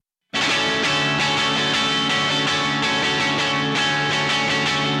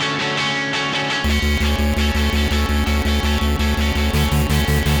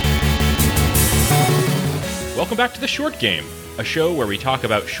Welcome back to The Short Game, a show where we talk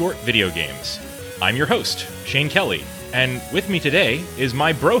about short video games. I'm your host, Shane Kelly, and with me today is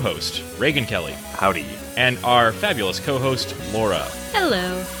my bro-host, Reagan Kelly. Howdy. And our fabulous co-host, Laura.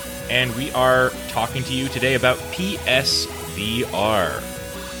 Hello. And we are talking to you today about PSVR,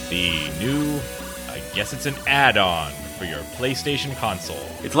 the new, I guess it's an add-on for your PlayStation console.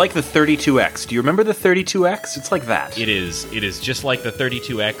 It's like the 32X. Do you remember the 32X? It's like that. It is just like the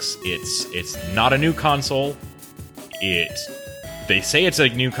 32X. It's not a new console. They say it's a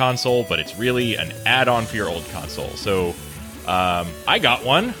new console, but it's really an add-on for your old console. So, I got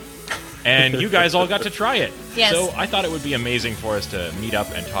one, and you guys all got to try it. Yes. So I thought it would be amazing for us to meet up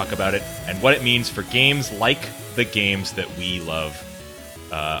and talk about it, and what it means for games like the games that we love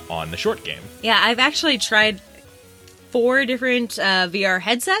on the Short Game. Yeah, I've actually tried 4 different VR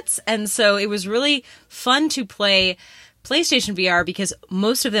headsets, and so it was really fun to play PlayStation VR because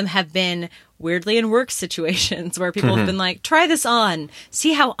most of them have been weirdly in work situations where people have been like, try this on,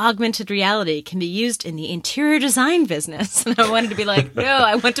 see how augmented reality can be used in the interior design business. And I wanted to be like, no,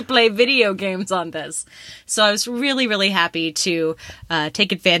 I want to play video games on this. So I was really, really happy to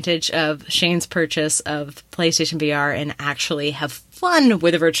take advantage of Shane's purchase of PlayStation VR and actually have fun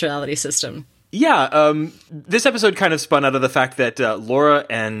with a virtual reality system. Yeah, this episode kind of spun out of the fact that Laura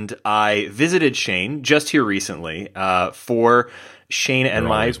and I visited Shane just here recently for Shane and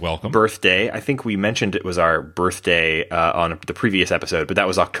my birthday. I think we mentioned it was our birthday on the previous episode, but that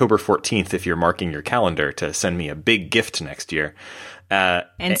was October 14th if you're marking your calendar to send me a big gift next year.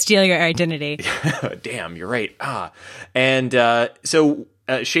 And steal your identity. Damn, you're right. So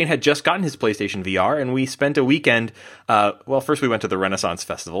Shane had just gotten his PlayStation VR, and we spent a weekend. First we went to the Renaissance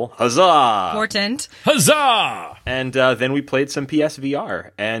Festival. Huzzah! Important. Huzzah! And then we played some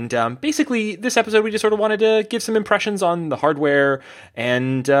PSVR. And basically, this episode, we just sort of wanted to give some impressions on the hardware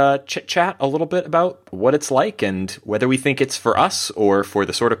and chit-chat a little bit about what it's like and whether we think it's for us or for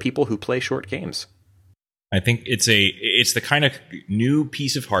the sort of people who play short games. I think it's the kind of new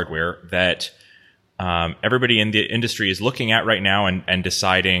piece of hardware that everybody in the industry is looking at right now and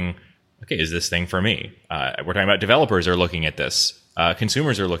deciding, okay, is this thing for me? We're talking about developers are looking at this.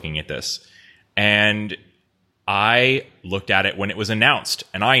 Consumers are looking at this. And I looked at it when it was announced,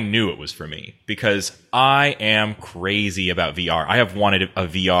 and I knew it was for me because I am crazy about VR. I have wanted a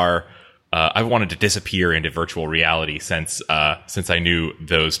VR. I've wanted to disappear into virtual reality since I knew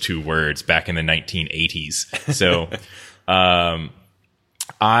those 2 words back in the 1980s. So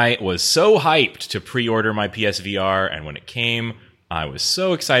I was so hyped to pre-order my PSVR, and when it came, I was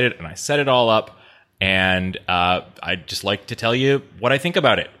so excited, and I set it all up, and I'd just like to tell you what I think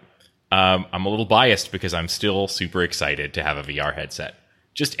about it. I'm a little biased because I'm still super excited to have a VR headset.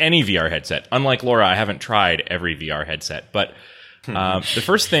 Just any VR headset. Unlike Laura, I haven't tried every VR headset, but the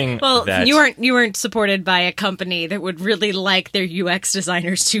first thing you weren't supported by a company that would really like their UX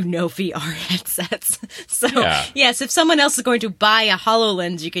designers to know VR headsets. So yes, if someone else is going to buy a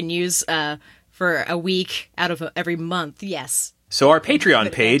HoloLens you can use for a week out of every month, yes. So our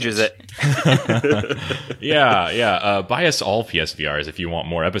Patreon page is at buy us all PSVRs if you want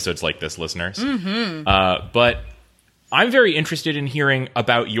more episodes like this, listeners. But I'm very interested in hearing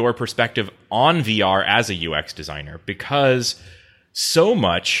about your perspective on VR as a UX designer because so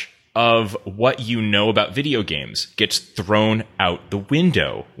much of what you know about video games gets thrown out the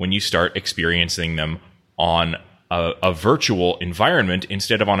window when you start experiencing them on a virtual environment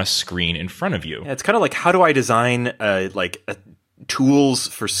instead of on a screen in front of you. Yeah, it's kind of like, how do I design tools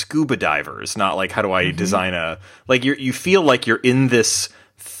for scuba divers? Not like, how do I design you feel like you're in this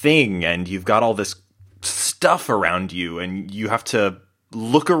thing and you've got all this stuff around you and you have to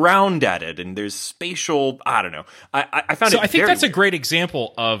look around at it, and there's spatial. I don't know. I found it. So I think that's a great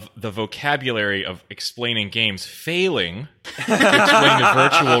example of the vocabulary of explaining games failing to explain the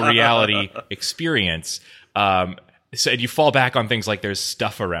virtual reality experience. So you fall back on things like there's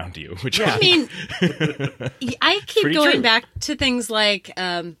stuff around you, which I mean, I keep going back to things like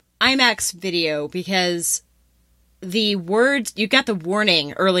IMAX video because the words, you got the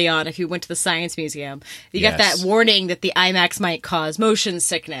warning early on if you went to the Science Museum. You got that warning that the IMAX might cause motion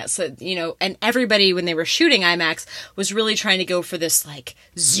sickness. And everybody, when they were shooting IMAX, was really trying to go for this,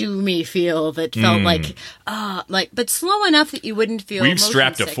 zoomy feel that felt but slow enough that you wouldn't feel We've motion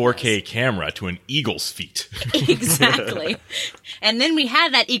strapped sickness. A 4K camera to an eagle's feet. Exactly. And then we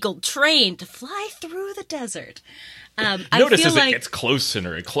had that eagle trained to fly through the desert. Notice as it gets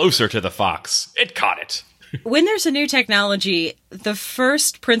closer and closer to the fox, it caught it. When there's a new technology, the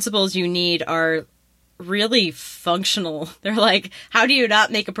first principles you need are really functional. They're like, how do you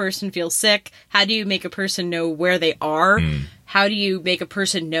not make a person feel sick? How do you make a person know where they are? How do you make a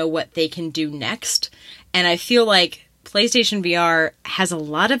person know what they can do next? And I feel like PlayStation VR has a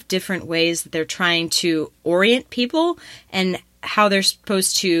lot of different ways that they're trying to orient people and how they're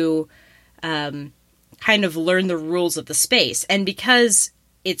supposed to kind of learn the rules of the space. And because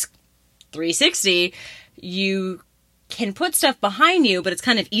it's 360, you can put stuff behind you, but it's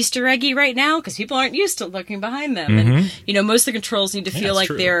kind of Easter eggy right now because people aren't used to looking behind them. Mm-hmm. And, you know, most of the controls need to feel like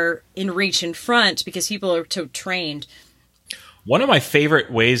they're in reach in front because people are so trained. One of my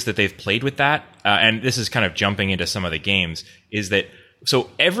favorite ways that they've played with that, and this is kind of jumping into some of the games, is that so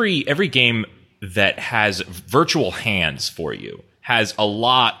every game that has virtual hands for you has a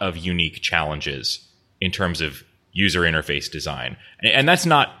lot of unique challenges in terms of user interface design, and that's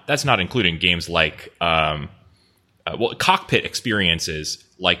not including games like cockpit experiences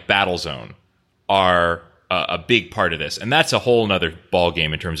like Battlezone are a big part of this, and that's a whole nother ball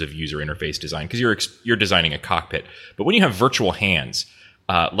game in terms of user interface design because you're designing a cockpit. But when you have virtual hands,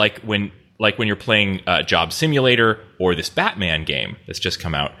 like when you're playing Job Simulator or this Batman game that's just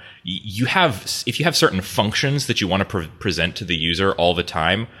come out, if you have certain functions that you want to present to the user all the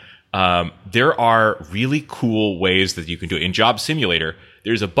time, there are really cool ways that you can do it. In Job Simulator,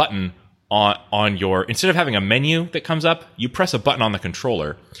 there's a button on your, instead of having a menu that comes up, you press a button on the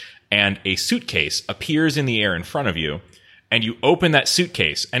controller and a suitcase appears in the air in front of you, and you open that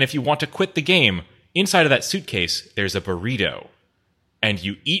suitcase, and if you want to quit the game, inside of that suitcase, there's a burrito, and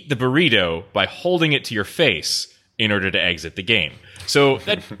you eat the burrito by holding it to your face in order to exit the game. So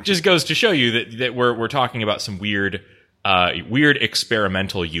that just goes to show you that we're talking about some weird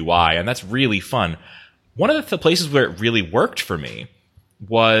experimental UI, and that's really fun. One of the places where it really worked for me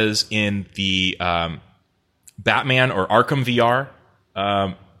was in the Batman or Arkham VR.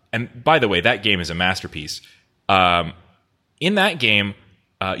 And by the way, that game is a masterpiece. In that game,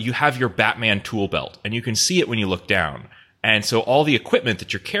 you have your Batman tool belt, and you can see it when you look down. And so all the equipment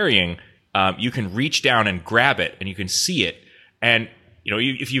that you're carrying, you can reach down and grab it, and you can see it. And you know,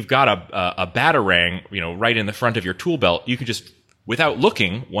 if you've got a Batarang, you know, right in the front of your tool belt, you can just, without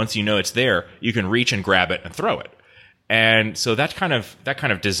looking, once you know it's there, you can reach and grab it and throw it. And so that kind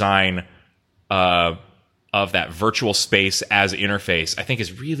of design of that virtual space as interface, I think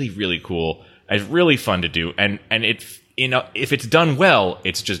is really, really cool. It's really fun to do, and it, you know, if it's done well,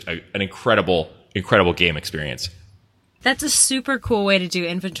 it's just an incredible game experience. That's a super cool way to do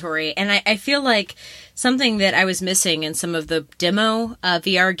inventory, and I feel like something that I was missing in some of the demo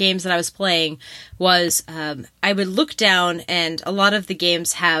VR games that I was playing was I would look down, and a lot of the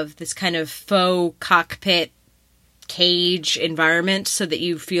games have this kind of faux cockpit cage environment so that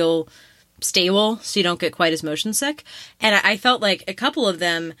you feel stable, so you don't get quite as motion sick. And I felt like a couple of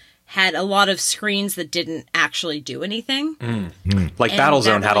them had a lot of screens that didn't actually do anything. Like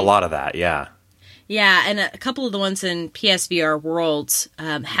Battlezone had a lot of that, yeah. Yeah, and a couple of the ones in PSVR Worlds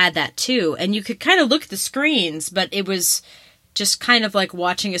had that too. And you could kind of look at the screens, but it was just kind of like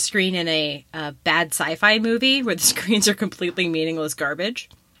watching a screen in a bad sci-fi movie where the screens are completely meaningless garbage.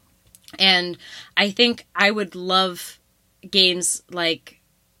 And I think I would love games like,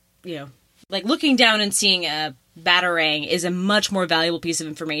 you know, like looking down and seeing a Batarang is a much more valuable piece of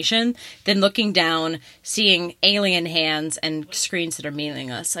information than looking down, seeing alien hands and screens that are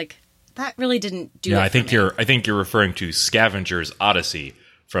meaningless. Like, that really didn't do it. I think you're referring to Scavenger's Odyssey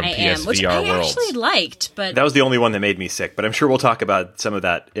from PSVR which Worlds. I actually liked, but that was the only one that made me sick. But I'm sure we'll talk about some of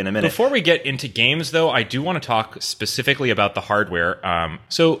that in a minute. Before we get into games, though, I do want to talk specifically about the hardware.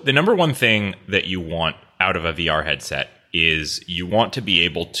 So the number one thing that you want out of a VR headset is you want to be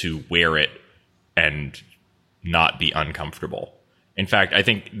able to wear it and not be uncomfortable. In fact, I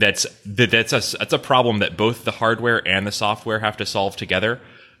think that's a problem that both the hardware and the software have to solve together.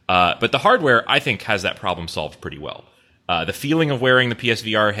 But the hardware, I think, has that problem solved pretty well. The feeling of wearing the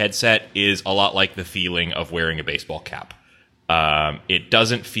PSVR headset is a lot like the feeling of wearing a baseball cap. It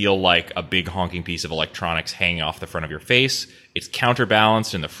doesn't feel like a big honking piece of electronics hanging off the front of your face. It's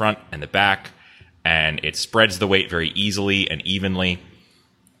counterbalanced in the front and the back, and it spreads the weight very easily and evenly.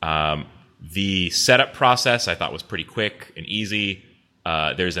 The setup process I thought was pretty quick and easy.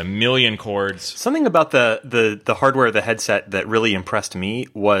 There's a million cords. Something about the hardware of the headset that really impressed me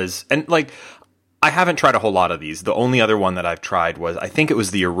was, and like, I haven't tried a whole lot of these. The only other one that I've tried was, I think it was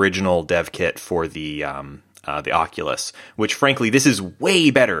the original dev kit for the Oculus, which frankly, this is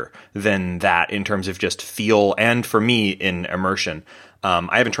way better than that in terms of just feel and for me in immersion.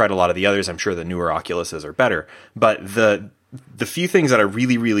 I haven't tried a lot of the others. I'm sure the newer Oculuses are better, but the few things that I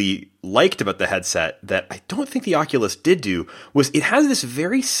really, really liked about the headset that I don't think the Oculus did do was it has this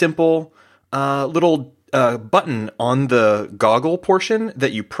very simple little button on the goggle portion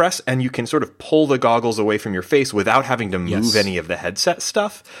that you press, and you can sort of pull the goggles away from your face without having to move any of the headset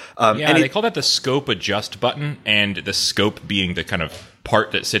stuff. And they call that the scope adjust button, and the scope being the kind of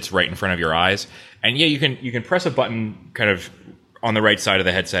part that sits right in front of your eyes. And you can press a button kind of on the right side of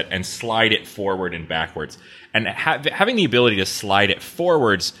the headset and slide it forward and backwards. And having the ability to slide it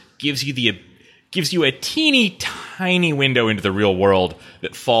forwards gives you a teeny tiny window into the real world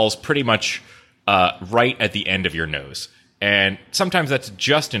that falls pretty much right at the end of your nose. And sometimes that's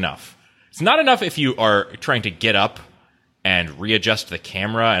just enough. It's not enough if you are trying to get up and readjust the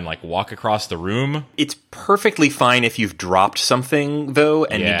camera and like walk across the room. It's perfectly fine if you've dropped something though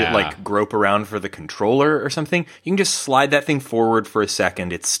and need to like grope around for the controller or something. You can just slide that thing forward for a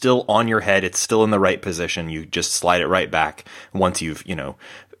second. It's still on your head. It's still in the right position. You just slide it right back once you've,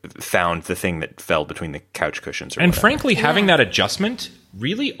 found the thing that fell between the couch cushions or and whatever. Frankly, having that adjustment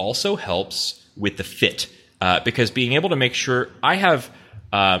really also helps with the fit, because being able to make sure I have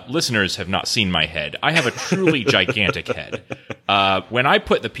listeners have not seen my head. I have a truly gigantic head. When I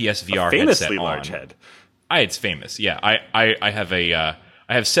put the PSVR headset on, large head. It's famous. Yeah, I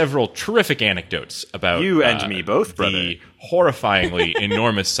have several terrific anecdotes about you and me both, brother. The horrifyingly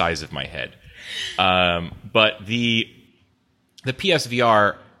enormous size of my head. But the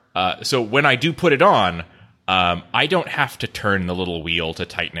PSVR. So when I do put it on, I don't have to turn the little wheel to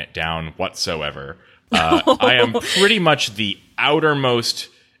tighten it down whatsoever. I am pretty much the outermost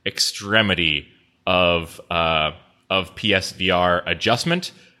extremity of PSVR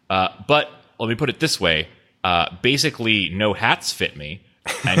adjustment. But let me put it this way. Basically, no hats fit me,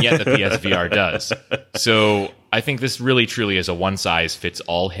 and yet the PSVR does. So I think this really, truly is a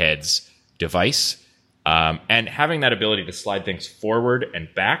one-size-fits-all heads device. And having that ability to slide things forward and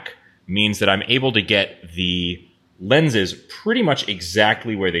back means that I'm able to get the lenses pretty much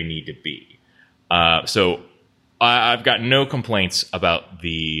exactly where they need to be. So I've got no complaints about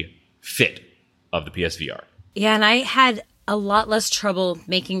the fit of the PSVR. Yeah, and I had a lot less trouble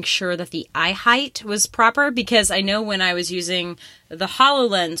making sure that the eye height was proper, because I know when I was using the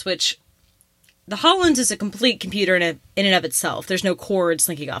HoloLens, which the HoloLens is a complete computer in and of itself. There's no cords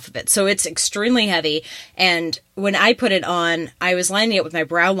linking off of it. So it's extremely heavy. And when I put it on, I was lining it with my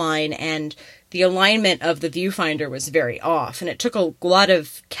brow line, and the alignment of the viewfinder was very off. And it took a lot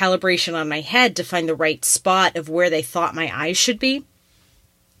of calibration on my head to find the right spot of where they thought my eyes should be.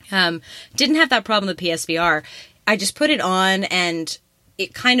 Didn't have that problem with PSVR. I just put it on, and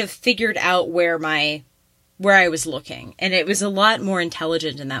it kind of figured out where I was looking. And it was a lot more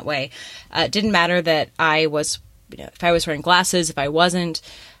intelligent in that way. It didn't matter that I was, if I was wearing glasses, if I wasn't,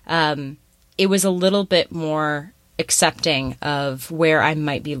 it was a little bit more accepting of where I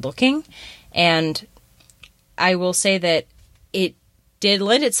might be looking. And I will say that it did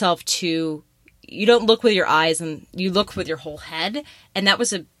lend itself to, you don't look with your eyes and you look with your whole head. And that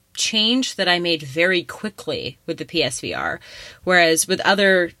was a change that I made very quickly with the PSVR. Whereas with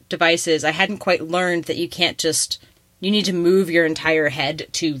other devices, I hadn't quite learned that you need to move your entire head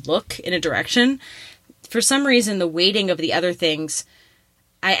to look in a direction. For some reason, the weighting of the other things,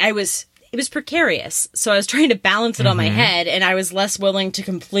 it was precarious. So I was trying to balance it on my head, and I was less willing to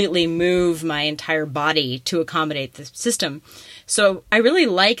completely move my entire body to accommodate the system. So I really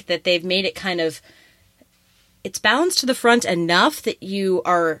like that they've made it it's balanced to the front enough that you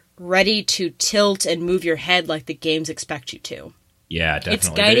are ready to tilt and move your head like the games expect you to. Yeah, definitely. It's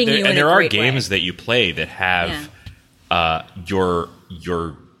guiding you in a great way. And there are games that you play that have the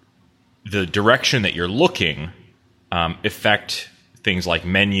direction that you're looking affect things like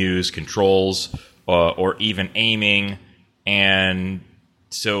menus, controls, or even aiming. And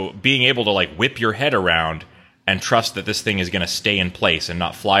so being able to whip your head around and trust that this thing is going to stay in place and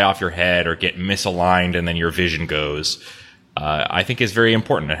not fly off your head or get misaligned and then your vision goes, I think is very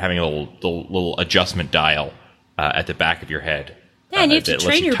important. And having a little adjustment dial at the back of your head. Yeah, and you have to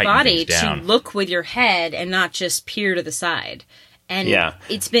train your body to look with your head and not just peer to the side. And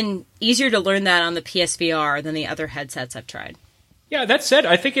it's been easier to learn that on the PSVR than the other headsets I've tried. Yeah, that said,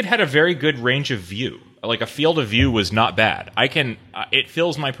 I think it had a very good range of view. Like a field of view was not bad. It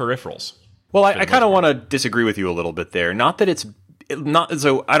fills my peripherals. Well, I kind of want to disagree with you a little bit there. Not that it's not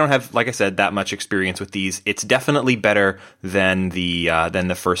so. I don't have, like I said, that much experience with these. It's definitely better than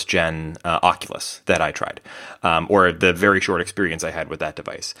the first gen Oculus that I tried, or the very short experience I had with that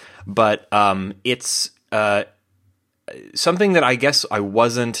device. But it's something that I guess I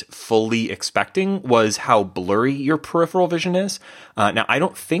wasn't fully expecting was how blurry your peripheral vision is. Now, I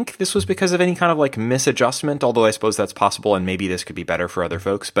don't think this was because of any kind of like misadjustment, although I suppose that's possible, and maybe this could be better for other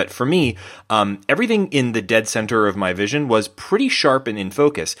folks. But for me, everything in the dead center of my vision was pretty sharp and in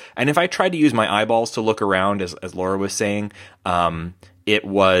focus. And if I tried to use my eyeballs to look around, as Laura was saying, it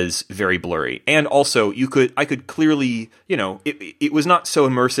was very blurry. And also, I could clearly, it was not so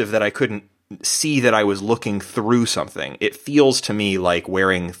immersive that I couldn't see that I was looking through something. It feels to me like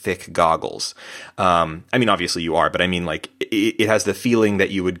wearing thick goggles. I mean, obviously you are, but I mean, like, it has the feeling that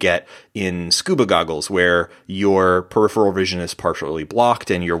you would get in scuba goggles, where your peripheral vision is partially blocked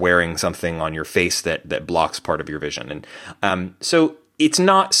and you're wearing something on your face that blocks part of your vision. And so it's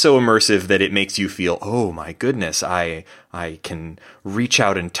not so immersive that it makes you feel, oh my goodness, I can reach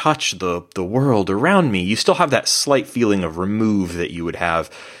out and touch the world around me. You still have that slight feeling of remove that you would have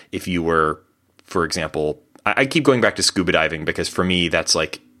if you were, for example, I keep going back to scuba diving because for me that's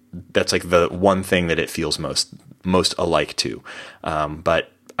like the one thing that it feels most alike to.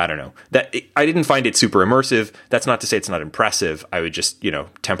 But I don't know, I didn't find it super immersive. That's not to say it's not impressive. I would just,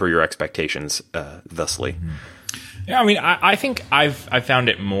 temper your expectations thusly. Yeah, I mean, I think I've found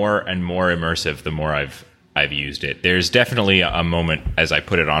it more and more immersive the more I've used it. There's definitely a moment as I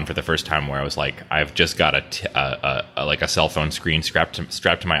put it on for the first time where I was like, I've just got a cell phone screen strapped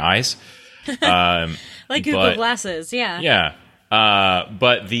to my eyes, like Google Glasses, yeah. Yeah,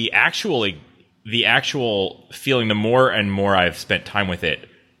 but the actual feeling, the more and more I've spent time with it,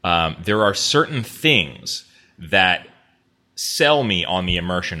 there are certain things that sell me on the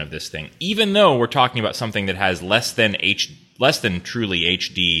immersion of this thing, even though we're talking about something that has less than truly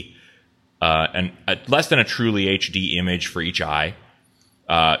HD. And less than a truly HD image for each eye.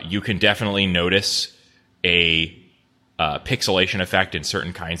 You can definitely notice a pixelation effect in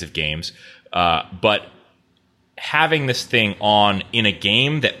certain kinds of games. But having this thing on in a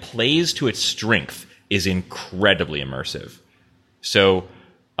game that plays to its strength is incredibly immersive. So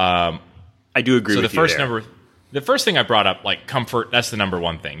I do agree with you there. The first thing I brought up, like comfort, that's the number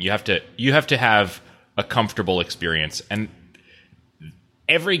one thing. You have to have a comfortable experience. And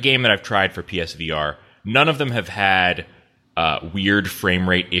every game that I've tried for PSVR, none of them have had weird frame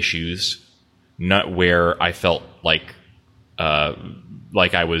rate issues. Not where I felt like I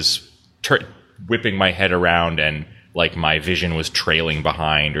was whipping my head around and like my vision was trailing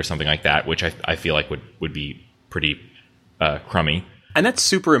behind or something like that, which I feel like would be pretty crummy. And that's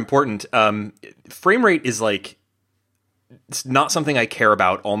super important. Frame rate is like, it's not something I care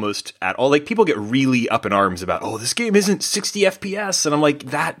about almost at all. Like, people get really up in arms about, oh, this game isn't 60 FPS. And I'm like,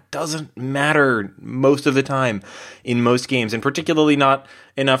 that doesn't matter most of the time in most games, and particularly not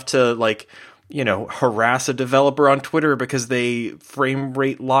enough to, like, harass a developer on Twitter because they frame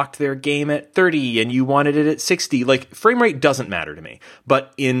rate locked their game at 30 and you wanted it at 60. Like, frame rate doesn't matter to me.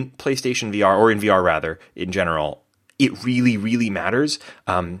 But in PlayStation VR, or in VR rather, in general, it really, really matters.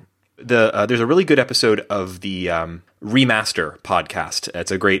 There's a really good episode of the Remaster podcast.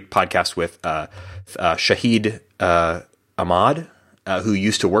 It's a great podcast with Shahid Ahmad, who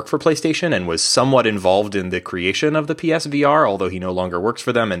used to work for PlayStation and was somewhat involved in the creation of the PSVR, although he no longer works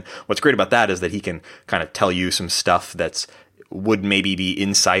for them. And what's great about that is that he can kind of tell you some stuff that's would maybe be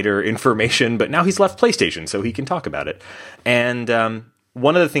insider information, but now he's left PlayStation, so he can talk about it. And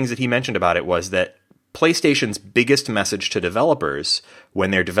one of the things that he mentioned about it was that PlayStation's biggest message to developers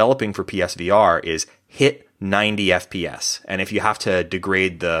when they're developing for PSVR is hit 90 FPS. And if you have to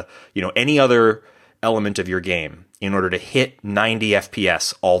degrade any other element of your game in order to hit 90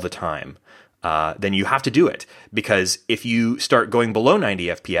 FPS all the time, then you have to do it. Because if you start going below 90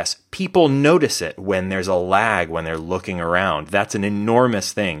 FPS, people notice it when there's a lag when they're looking around. That's an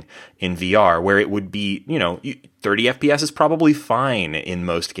enormous thing in VR, where it would be, 30 FPS is probably fine in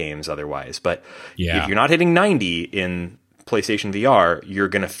most games otherwise. But if you're not hitting 90 in PlayStation VR, you're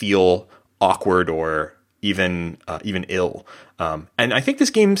going to feel awkward or even ill. And I think this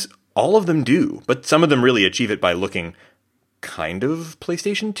game's, all of them do, but some of them really achieve it by looking kind of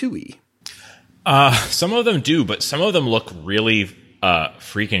PlayStation 2-y. Some of them do, but some of them look really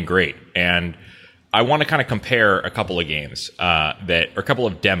freaking great. And I want to kind of compare a couple of games or a couple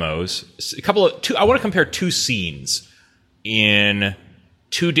of demos. I want to compare two scenes in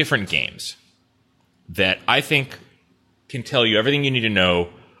two different games that I think can tell you everything you need to know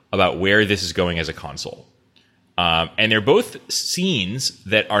about where this is going as a console. And they're both scenes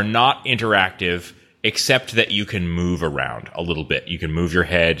that are not interactive, except that you can move around a little bit. You can move your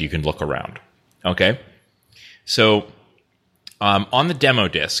head. You can look around. Okay? So on the demo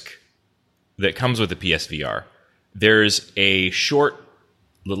disc that comes with the PSVR, there's a short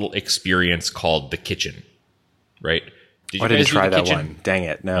little experience called The Kitchen, right? I didn't try that one. Dang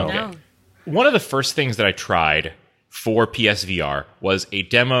it, no. No. One of the first things that I tried for PSVR was a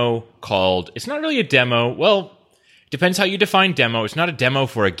demo called, it's not really a demo, well, depends how you define demo. It's not a demo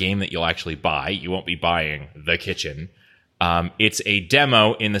for a game that you'll actually buy. You won't be buying The Kitchen. It's a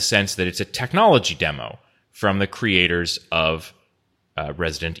demo in the sense that it's a technology demo from the creators of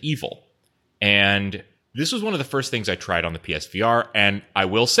Resident Evil. And this was one of the first things I tried on the PSVR, and I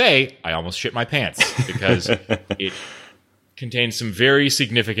will say I almost shit my pants because it contains some very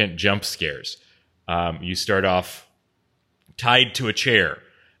significant jump scares. You start off tied to a chair,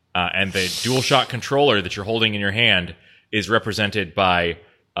 and the DualShock controller that you're holding in your hand is represented by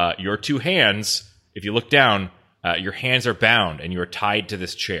your two hands. If you look down, your hands are bound, and you are tied to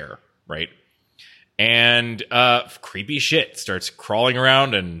this chair, right? And creepy shit starts crawling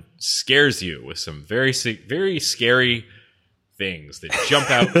around and scares you with some very, very scary things that jump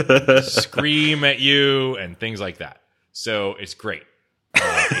out, scream at you, and things like that. So it's great.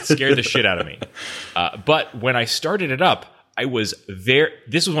 It scared the shit out of me. But when I started it up,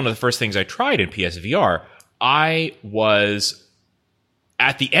 this was one of the first things I tried in PSVR. I was,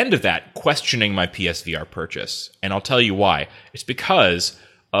 at the end of that, questioning my PSVR purchase. And I'll tell you why. It's because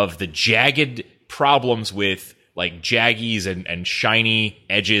of the jagged problems with like jaggies and shiny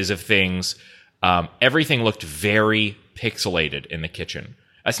edges of things. Everything looked very pixelated in The Kitchen.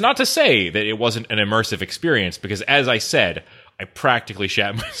 That's not to say that it wasn't an immersive experience, because as I said, I practically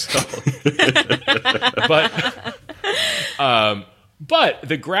shat myself. But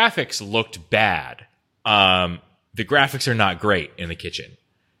the graphics looked bad. The graphics are not great in The Kitchen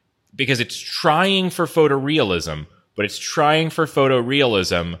because it's trying for photorealism, but it's trying for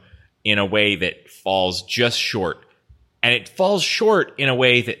photorealism in a way that falls just short. And it falls short in a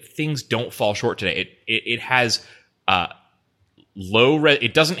way that things don't fall short today. It has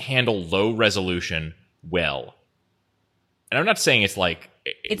it doesn't handle low resolution well. And I'm not saying it's like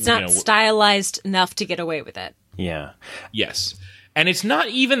it's not stylized enough to get away with it. Yeah. Yes. And it's not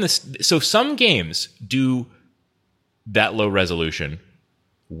even so some games do that low resolution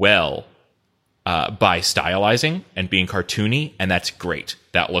well by stylizing and being cartoony, and that's great.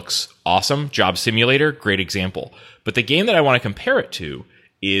 That looks awesome. Job Simulator, great example. But the game that I want to compare it to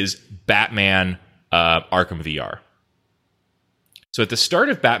is Batman Arkham VR. So at the start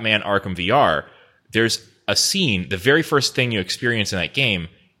of Batman Arkham VR, there's a scene, the very first thing you experience in that game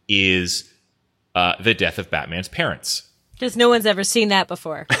is the death of Batman's parents. Because no one's ever seen that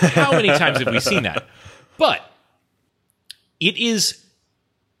before. How many times have we seen that? But it is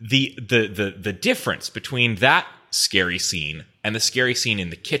the difference between that scary scene and the scary scene in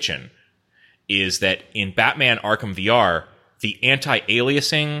The Kitchen is that in Batman Arkham VR, the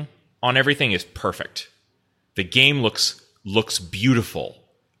anti-aliasing on everything is perfect. The game looks beautiful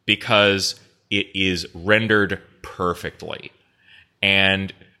because it is rendered perfectly.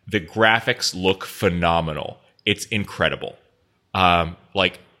 And the graphics look phenomenal. It's incredible.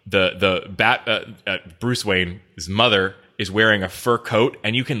 Like Bruce Wayne's mother is wearing a fur coat,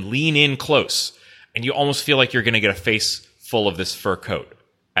 and you can lean in close, and you almost feel like you're going to get a face full of this fur coat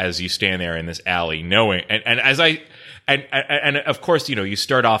as you stand there in this alley, knowing. And of course, you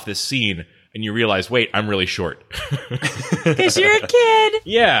start off this scene and you realize, wait, I'm really short. Because you're a kid.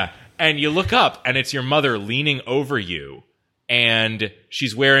 Yeah. And you look up, and it's your mother leaning over you, and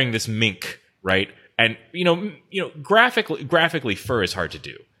she's wearing this mink, right? And graphically, fur is hard to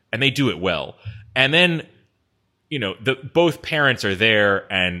do, and they do it well. And then, both parents are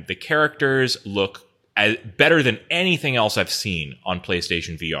there, and the characters look better than anything else I've seen on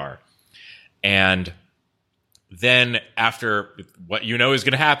PlayStation VR. And then after what is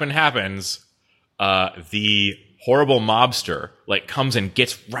going to happens, the horrible mobster comes and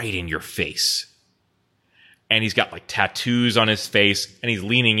gets right in your face. And he's got tattoos on his face, and he's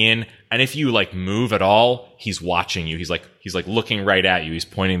leaning in, and if you move at all, he's watching you. He's looking right at you. He's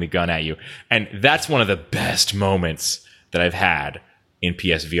pointing the gun at you. And that's one of the best moments that I've had in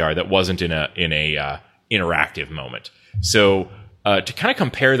PSVR that wasn't in a interactive moment. So to kind of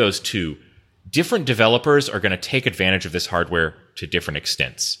compare those two, different developers are going to take advantage of this hardware to different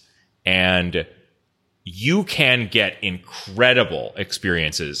extents. And you can get incredible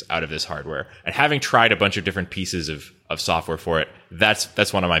experiences out of this hardware. And having tried a bunch of different pieces of software for it,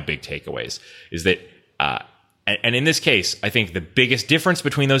 that's one of my big takeaways, is that, and in this case, I think the biggest difference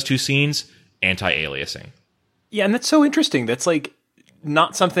between those two scenes, anti-aliasing. Yeah, and that's so interesting. That's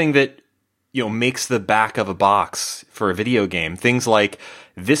not something that, makes the back of a box for a video game. Things like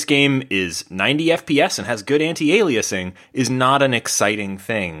this game is 90 FPS and has good anti-aliasing is not an exciting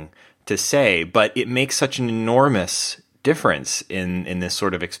thing to say, but it makes such an enormous difference in this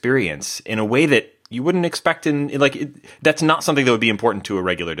sort of experience in a way that you wouldn't expect that's not something that would be important to a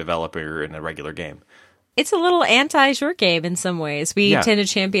regular developer in a regular game. It's a little anti-short game in some ways. We tend to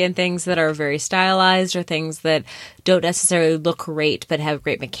champion things that are very stylized or things that don't necessarily look great but have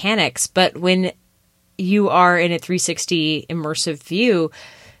great mechanics. But when you are in a 360 immersive view,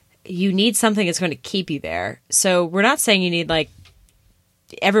 you need something that's going to keep you there. So we're not saying you need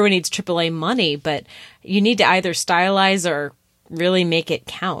everyone needs AAA money, but you need to either stylize or really make it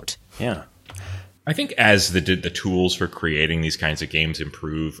count. Yeah. I think as the tools for creating these kinds of games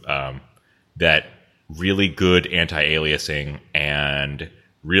improve, that really good anti-aliasing and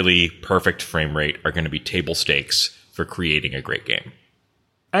really perfect frame rate are going to be table stakes for creating a great game.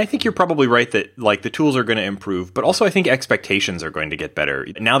 I think you're probably right that the tools are going to improve, but also I think expectations are going to get better.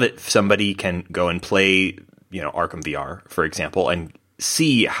 Now that somebody can go and play, Arkham VR, for example, and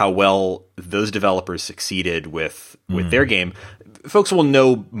see how well those developers succeeded with their game, folks will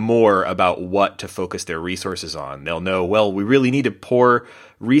know more about what to focus their resources on. They'll know, well, we really need to pour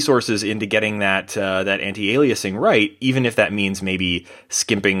resources into getting that anti-aliasing right, even if that means maybe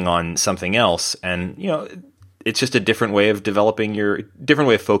skimping on something else. And, it's just a different way of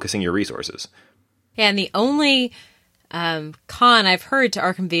focusing your resources. Yeah, and the only con I've heard to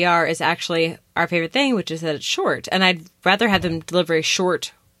Arkham VR is actually our favorite thing, which is that it's short. And I'd rather have them deliver a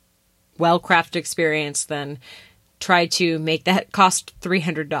short, well-crafted experience than try to make that cost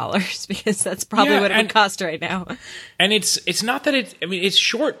 $300 because that's probably what it would cost right now. And it's not that it's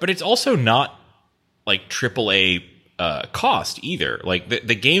short, but it's also not like AAA cost either. Like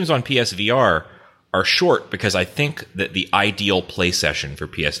the games on PSVR are short because I think that the ideal play session for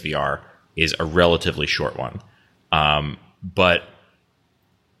PSVR is a relatively short one. But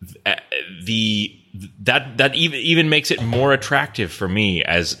that even makes it more attractive for me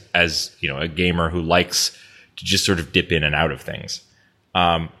as a gamer who likes to just sort of dip in and out of things.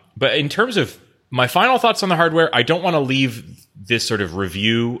 But in terms of my final thoughts on the hardware, I don't want to leave this sort of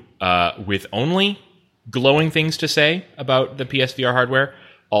review with only glowing things to say about the PSVR hardware,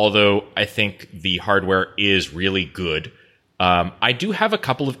 although I think the hardware is really good. I do have a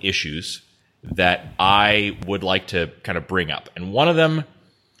couple of issues that I would like to kind of bring up. And one of them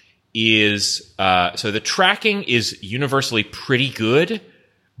is, so the tracking is universally pretty good,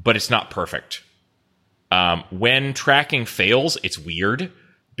 but it's not perfect. When tracking fails, it's weird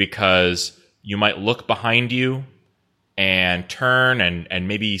because you might look behind you and turn and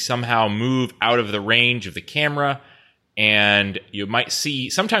maybe somehow move out of the range of the camera. And you might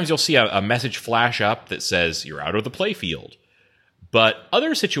sometimes you'll see a message flash up that says you're out of the playfield. But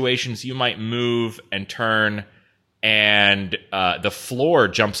other situations, you might move and turn and the floor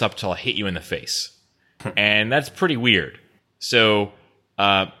jumps up to hit you in the face. And that's pretty weird. So,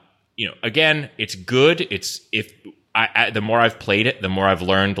 again, it's good. The more I've played it, the more I've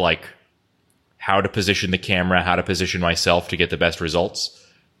learned how to position the camera, how to position myself to get the best results.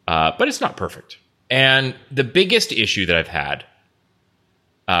 But it's not perfect. And the biggest issue that I've had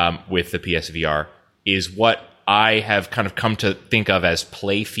with the PSVR is what I have kind of come to think of as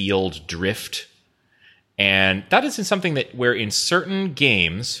playfield drift. And that is something where in certain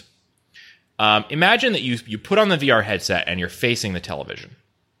games, imagine that you put on the VR headset and you're facing the television.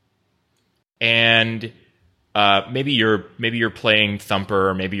 And maybe you're playing Thumper,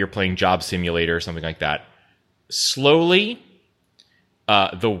 or maybe you're playing Job Simulator or something like that. Slowly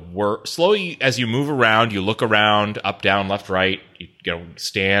as you move around, you look around, up, down, left, right,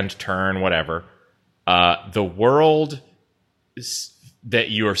 stand, turn, whatever. The world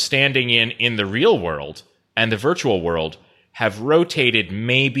that you're standing in the real world and the virtual world have rotated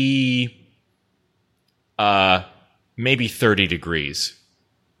maybe 30 degrees.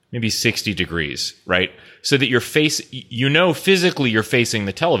 Maybe 60 degrees, right? So that physically you're facing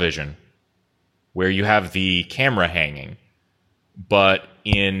the television where you have the camera hanging. But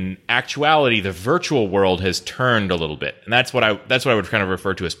in actuality, the virtual world has turned a little bit. And that's what I would kind of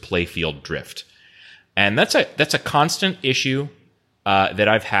refer to as playfield drift. And that's a constant issue that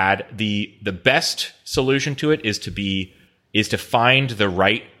I've had. The best solution to it is to find the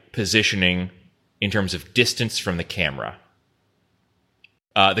right positioning in terms of distance from the camera.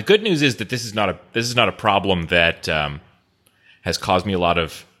 The good news is that this is not a problem that has caused me a lot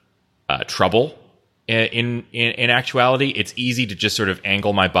of trouble. In actuality, it's easy to just sort of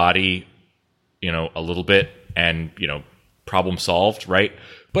angle my body, a little bit, and problem solved, right?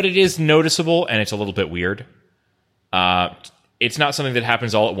 But it is noticeable, and it's a little bit weird. It's not something that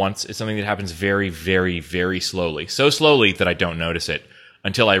happens all at once. It's something that happens very, very, very slowly. So slowly that I don't notice it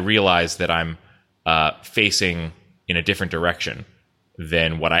until I realize that I'm facing in a different direction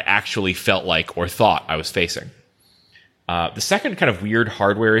than what I actually felt like or thought I was facing. The second kind of weird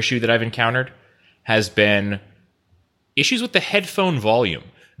hardware issue that I've encountered has been issues with the headphone volume.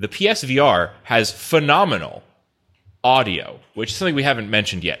 The PSVR has phenomenal audio, which is something we haven't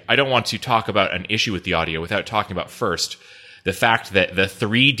mentioned yet. I don't want to talk about an issue with the audio without talking about first the fact that the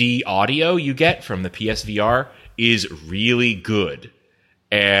 3D audio you get from the PSVR is really good.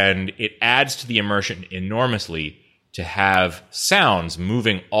 And it adds to the immersion enormously to have sounds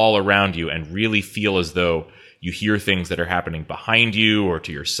moving all around you and really feel as though you hear things that are happening behind you or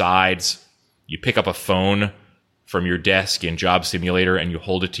to your sides. You pick up a phone from your desk in Job Simulator and you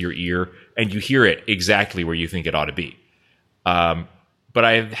hold it to your ear and you hear it exactly where you think it ought to be. But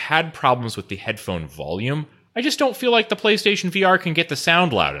I've had problems with the headphone volume. I just don't feel like the PlayStation VR can get the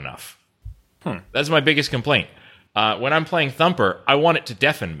sound loud enough. That's my biggest complaint. When I'm playing Thumper, I want it to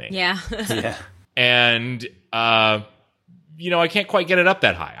deafen me. Yeah. Yeah. And, I can't quite get it up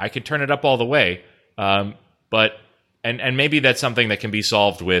that high. I could turn it up all the way. But maybe that's something that can be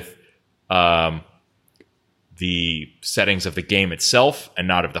solved with the settings of the game itself and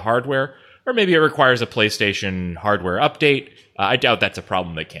not of the hardware. Or maybe it requires a PlayStation hardware update. I doubt that's a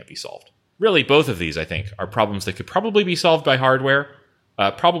problem that can't be solved. Really, both of these, I think, are problems that could probably be solved by hardware,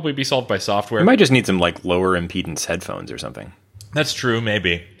 probably be solved by software. You might just need some lower impedance headphones or something. That's true,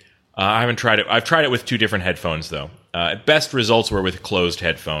 maybe. I haven't tried it. I've tried it with 2 different headphones, though. Best results were with closed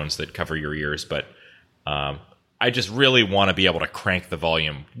headphones that cover your ears, but I just really want to be able to crank the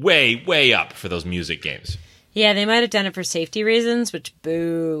volume way, way up for those music games. Yeah, they might have done it for safety reasons, which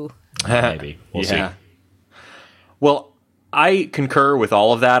boo. Maybe. We'll see. Well, I concur with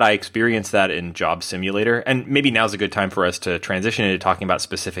all of that. I experienced that in Job Simulator, and maybe now's a good time for us to transition into talking about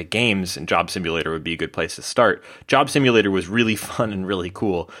specific games, and Job Simulator would be a good place to start. Job Simulator was really fun and really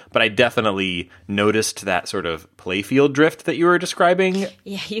cool, but I definitely noticed that sort of playfield drift that you were describing.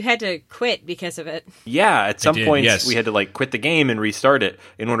 Yeah, you had to quit because of it. Yeah, at some point yes. we had to quit the game and restart it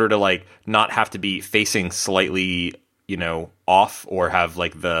in order to not have to be facing slightly, off or have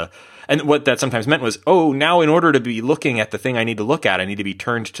and what that sometimes meant was, now in order to be looking at the thing I need to look at, I need to be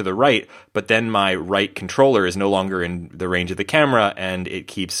turned to the right, but then my right controller is no longer in the range of the camera, and it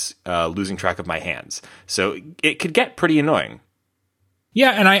keeps losing track of my hands. So it could get pretty annoying.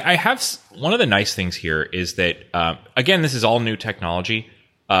 Yeah, and I have one of the nice things here is that, again, this is all new technology.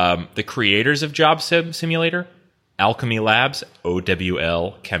 The creators of Job Simulator, Alchemy Labs,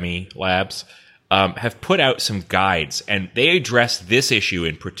 OWL, Chemy Labs, have put out some guides, and they address this issue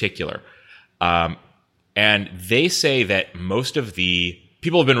in particular. And they say that most of the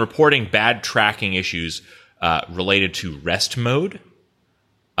people have been reporting bad tracking issues related to rest mode,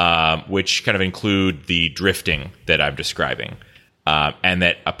 which kind of include the drifting that I'm describing, and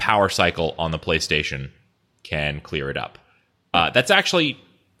that a power cycle on the PlayStation can clear it up. That's actually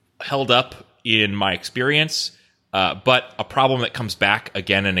held up in my experience, but a problem that comes back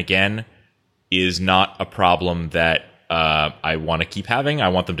again and again is not a problem that I want to keep having. I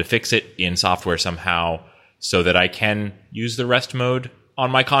want them to fix it in software somehow so that I can use the rest mode on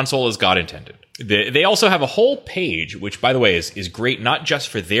my console as God intended. They also have a whole page, which, by the way, is great not just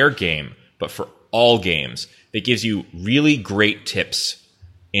for their game, but for all games. That gives you really great tips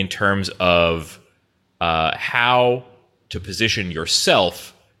in terms of how to position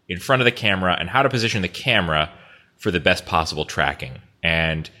yourself in front of the camera and how to position the camera for the best possible tracking.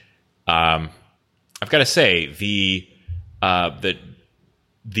 And I've got to say, the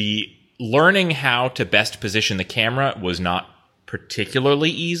learning how to best position the camera was not particularly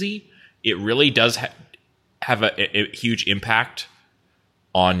easy. It really does have a huge impact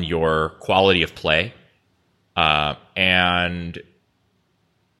on your quality of play. And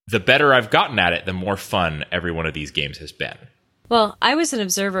the better I've gotten at it, the more fun every one of these games has been. Well, I was an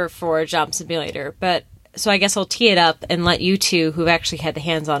observer for Job Simulator, so I guess I'll tee it up and let you two who've actually had the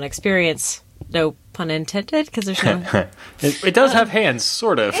hands-on experience, no pun intended, because there's no... it does have hands,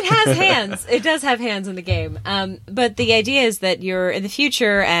 sort of. It has hands. It does have hands in the game. But the idea is that you're in the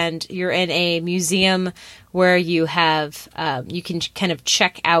future and you're in a museum where you have, you can kind of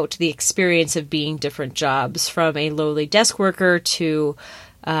check out the experience of being different jobs, from a lowly desk worker to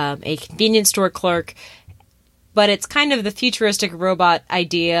a convenience store clerk. But it's kind of the futuristic robot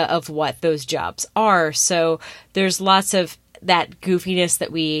idea of what those jobs are. So there's lots of that goofiness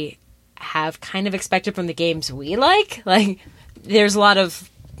that we have kind of expected from the games we like. There's a lot of,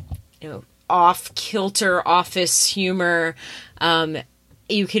 off-kilter office humor.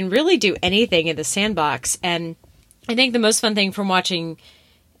 You can really do anything in the sandbox. And I think the most fun thing from watching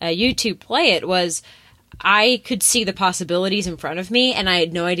you two play it was I could see the possibilities in front of me, and I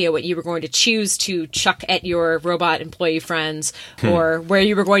had no idea what you were going to choose to chuck at your robot employee friends, or where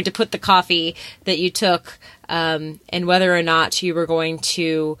you were going to put the coffee that you took, and whether or not you were going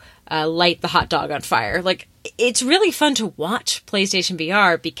to light the hot dog on fire. Like, it's really fun to watch PlayStation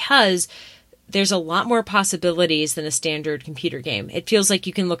VR because there's a lot more possibilities than a standard computer game. It feels like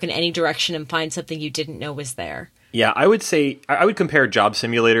you can look in any direction and find something you didn't know was there. Yeah, I would say I would compare Job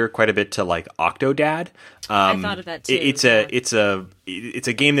Simulator quite a bit to like Octodad. I thought of that too. It's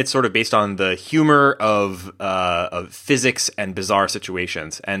a game that's sort of based on the humor of physics and bizarre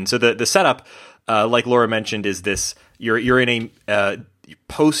situations. And so the setup, like Laura mentioned, is this: you're in a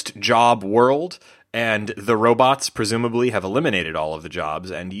post-job world. And the robots presumably have eliminated all of the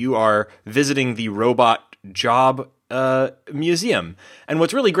jobs, and you are visiting the robot job museum. And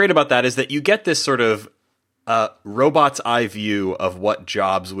what's really great about that is that you get this sort of robot's eye view of what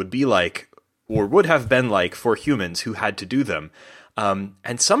jobs would be like, or would have been like, for humans who had to do them.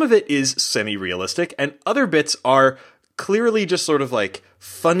 And some of it is semi-realistic, and other bits are clearly just sort of like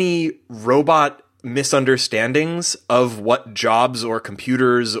funny robot misunderstandings of what jobs or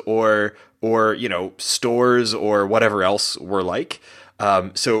computers or stores or whatever else were like.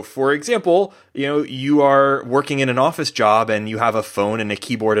 So for example, you are working in an office job and you have a phone and a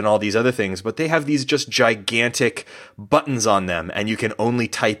keyboard and all these other things, but they have these just gigantic buttons on them and you can only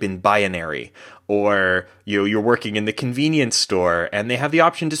type in binary. Or you're working in the convenience store and they have the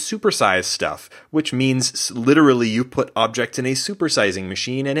option to supersize stuff, which means literally you put objects in a supersizing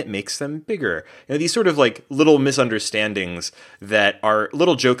machine and it makes them bigger. These sort of like little misunderstandings that are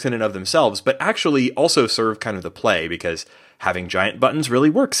little jokes in and of themselves, but actually also serve kind of the play, because having giant buttons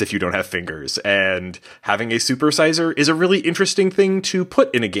really works if you don't have fingers, and having a supersizer is a really interesting thing to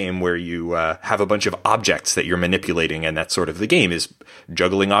put in a game where you have a bunch of objects that you're manipulating, and that's sort of the game, is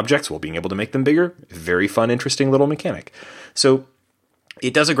juggling objects while being able to make them bigger. Very fun, interesting little mechanic. So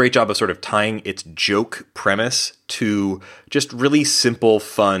it does a great job of sort of tying its joke premise to just really simple,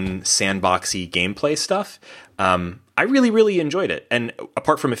 fun, sandboxy gameplay stuff. I really, really enjoyed it. And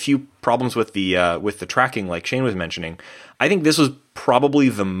apart from a few problems with the tracking, like Shane was mentioning, I think this was probably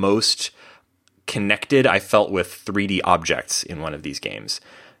the most connected I felt with 3D objects in one of these games.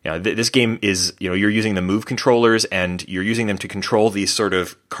 This game is, you're using the Move controllers and you're using them to control these sort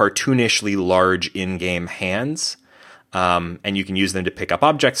of cartoonishly large in-game hands. And you can use them to pick up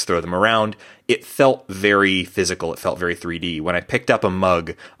objects, throw them around. It felt very physical. It felt very 3D. When I picked up a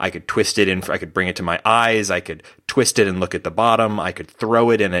mug, I could twist it in. I could bring it to my eyes. I could twist it and look at the bottom. I could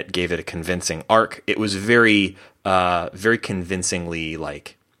throw it, and it gave it a convincing arc. It was very, very convincingly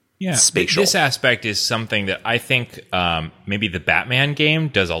spatial. This aspect is something that I think maybe the Batman game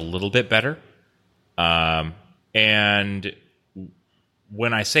does a little bit better. And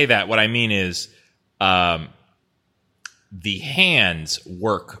when I say that, what I mean is the hands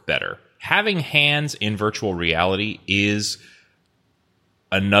work better. Having hands in virtual reality is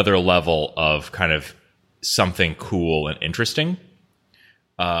another level of kind of something cool and interesting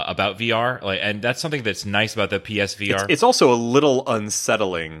about VR. And that's something that's nice about the PSVR. It's also a little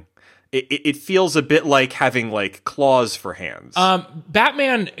unsettling. It feels a bit like having like claws for hands.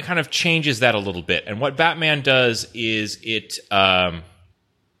 Batman kind of changes that a little bit. And what Batman does is it...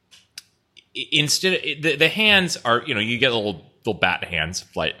 instead, the hands are, you get little bat hands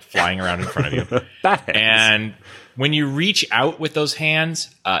flying around in front of you. Bat hands. And when you reach out with those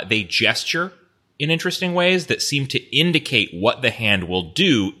hands, they gesture in interesting ways that seem to indicate what the hand will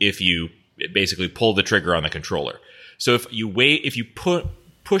do if you basically pull the trigger on the controller. So if you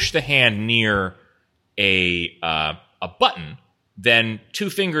push the hand near a button, then two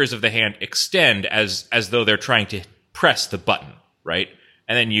fingers of the hand extend as though they're trying to press the button, right?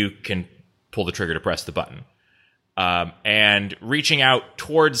 And then you can pull the trigger to press the button. And reaching out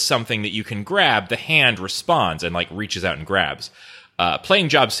towards something that you can grab, the hand responds and reaches out and grabs. Playing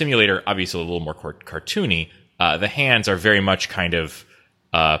Job Simulator, obviously a little more cartoony. The hands are very much kind of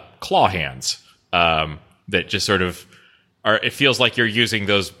claw hands that just sort of are. It feels like you're using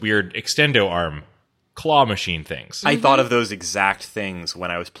those weird extendo arm claw machine things. I thought of those exact things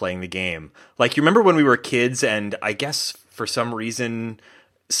when I was playing the game. You remember when we were kids, and I guess for some reason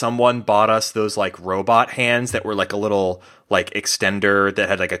someone bought us those robot hands that were a little extender that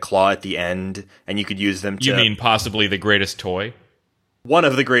had a claw at the end, and you could use them to... You mean possibly the greatest toy? One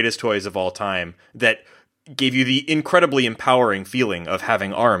of the greatest toys of all time that gave you the incredibly empowering feeling of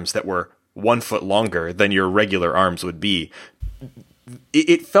having arms that were 1 foot longer than your regular arms would be.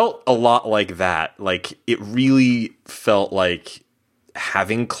 It felt a lot like that. It really felt like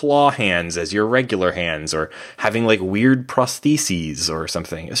having claw hands as your regular hands, or having weird prostheses or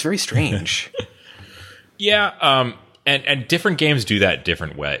something. It's very strange. Yeah, and different games do that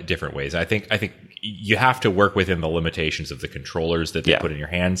different ways. I think you have to work within the limitations of the controllers that they put in your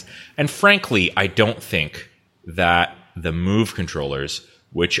hands. And frankly, I don't think that the Move controllers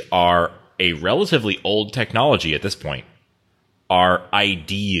which are a relatively old technology at this point, are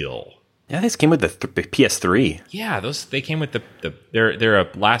ideal. Yeah, this came with the PS3. Yeah, they came with they're a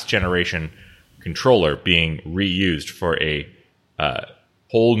last generation controller being reused for a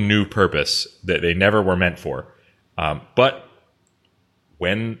whole new purpose that they never were meant for. But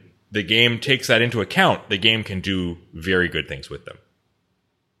when the game takes that into account, the game can do very good things with them.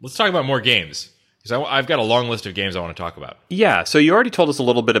 Let's talk about more games, because I've got a long list of games I want to talk about. Yeah, so you already told us a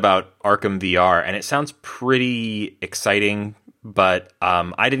little bit about Arkham VR, and it sounds pretty exciting, but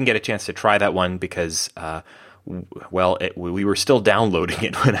I didn't get a chance to try that one because, we were still downloading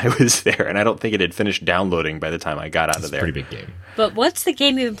it when I was there, and I don't think it had finished downloading by the time I got out of there. It's a pretty big game. But what's the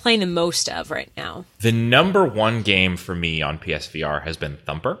game you've been playing the most of right now? The number one game for me on PSVR has been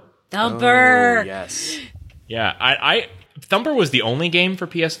Thumper. Thumper! Oh, yes. Yeah, Thumper was the only game for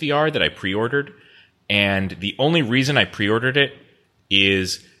PSVR that I pre-ordered, and the only reason I pre-ordered it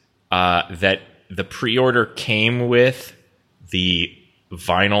is that the pre-order came with the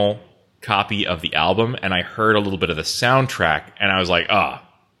vinyl copy of the album, and I heard a little bit of the soundtrack, and I was like,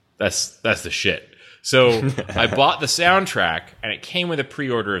 that's the shit. So I bought the soundtrack, and it came with a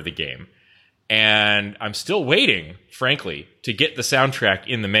pre-order of the game. And I'm still waiting, frankly, to get the soundtrack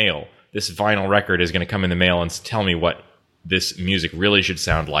in the mail. This vinyl record is going to come in the mail and tell me what this music really should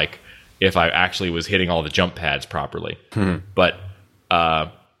sound like if I actually was hitting all the jump pads properly. But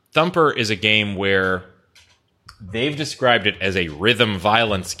Thumper is a game where they've described it as a rhythm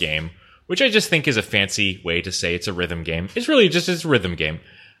violence game, which I just think is a fancy way to say it's a rhythm game. It's really just a rhythm game.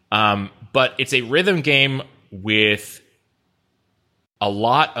 But it's a rhythm game with a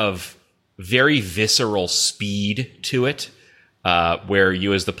lot of very visceral speed to it, where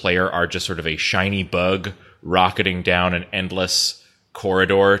you as the player are just sort of a shiny bug rocketing down an endless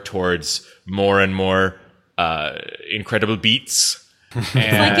corridor towards more and more incredible beats. It's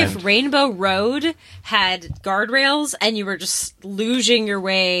like if Rainbow Road had guardrails and you were just losing your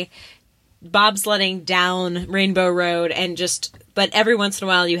way, bobsledding down Rainbow Road, but every once in a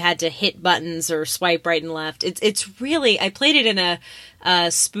while you had to hit buttons or swipe right and left. It's really, I played it in a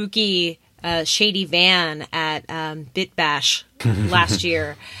spooky, shady van at Bit Bash last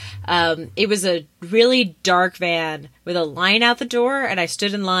year. It was a really dark van with a line out the door, and I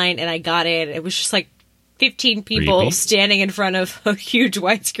stood in line and I got in. It was just like 15 people Creepy. standing in front of a huge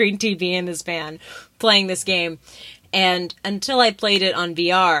widescreen TV in this van playing this game. And until I played it on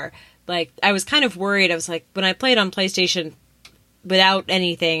VR, like, I was kind of worried. I was like, when I played on PlayStation without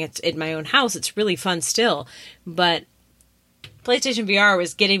anything, it's in my own house, it's really fun still. But PlayStation VR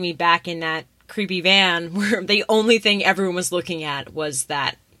was getting me back in that creepy van where the only thing everyone was looking at was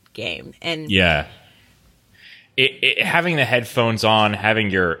that game. And yeah, having the headphones on, having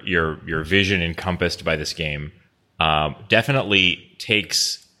your vision encompassed by this game, definitely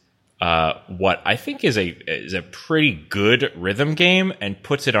takes what I think is a pretty good rhythm game and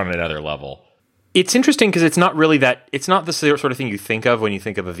puts it on another level. It's interesting because it's not the sort of thing you think of when you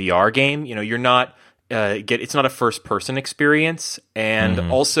think of a VR game. You know, you're not it's not a first person experience, and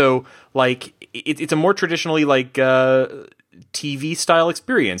also like it's a more traditionally like TV style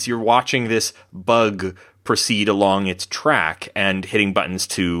experience. You're watching this bug proceed along its track and hitting buttons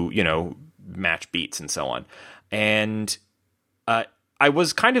to, match beats and so on. And I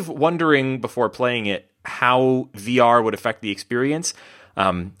was kind of wondering before playing it how VR would affect the experience.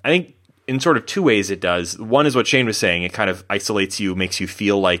 I think in sort of two ways it does. One is what Shane was saying. It kind of isolates you, makes you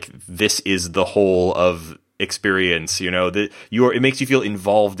feel like this is the whole of experience, it makes you feel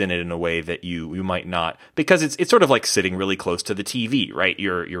involved in it in a way that you might not, because it's sort of like sitting really close to the TV, right?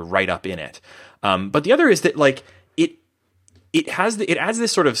 You're right up in it. But the other is that like it adds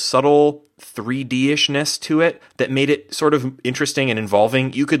this sort of subtle 3D-ishness to it that made it sort of interesting and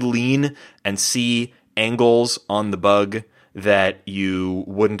involving. You could lean and see angles on the bug that you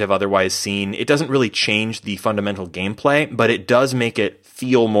wouldn't have otherwise seen. It doesn't really change the fundamental gameplay, but it does make it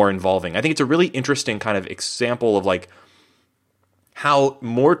feel more involving. I think it's a really interesting kind of example of like how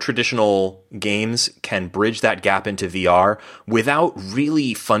more traditional games can bridge that gap into VR without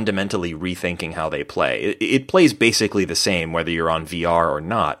really fundamentally rethinking how they play. It plays basically the same whether you're on VR or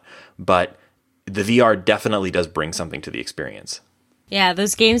not, but the VR definitely does bring something to the experience. Yeah,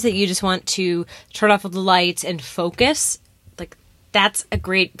 those games that you just want to turn off all the lights and focus, like, that's a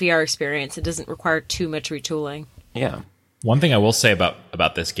great VR experience. It doesn't require too much retooling. Yeah. One thing I will say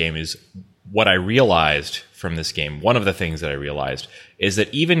about this game is what I realized from this game. One of the things that I realized is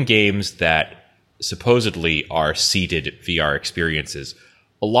that even games that supposedly are seated VR experiences,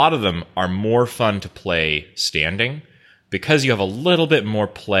 a lot of them are more fun to play standing because you have a little bit more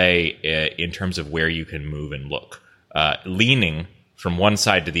play in terms of where you can move and look. Leaning, from one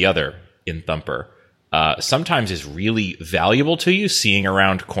side to the other in Thumper sometimes is really valuable to you, seeing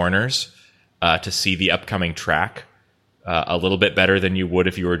around corners to see the upcoming track a little bit better than you would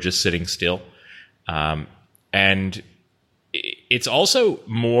if you were just sitting still. And it's also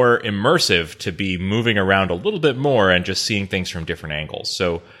more immersive to be moving around a little bit more and just seeing things from different angles.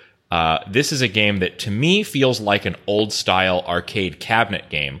 So this is a game that to me feels like an old style arcade cabinet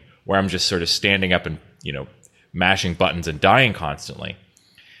game where I'm just sort of standing up and, mashing buttons and dying constantly.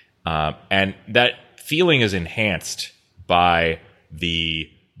 And that feeling is enhanced by the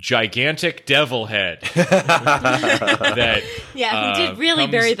gigantic devil head that he did really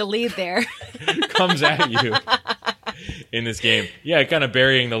bury the lead there. Comes at you in this game. Yeah, kind of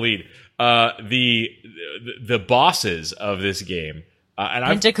burying the lead. The bosses of this game, and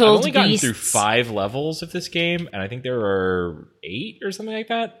I've only gotten through 5 levels of this game, and I think there are 8 or something like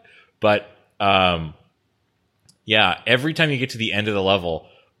that. But every time you get to the end of the level,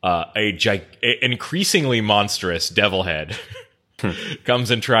 an increasingly monstrous devil head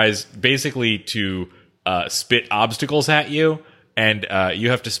comes and tries basically to spit obstacles at you, and you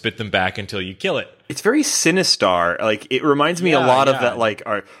have to spit them back until you kill it. It's very sinister. Like, it reminds me a lot of that, like,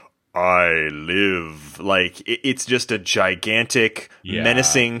 I live. Like, it's just a gigantic,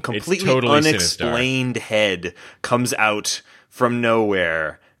 menacing, completely totally unexplained head comes out from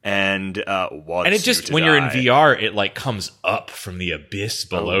nowhere and wants and it just you to when die. You're in VR, it like comes up from the abyss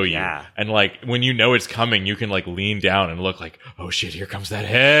below you, and like when you know it's coming, you can like lean down and look like, oh shit, here comes that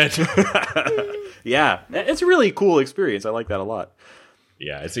head. Yeah, it's a really cool experience. I like that a lot.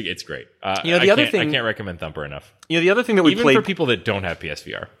 Yeah, it's great. The other thing, I can't recommend Thumper enough. The other thing that we even played for people that don't have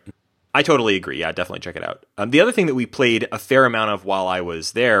PSVR. I totally agree. Yeah, definitely check it out. The other thing that we played a fair amount of while I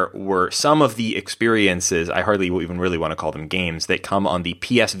was there were some of the experiences, I hardly even really want to call them games, that come on the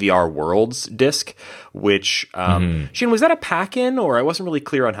PSVR Worlds disc, which, Shane, was that a pack-in, or I wasn't really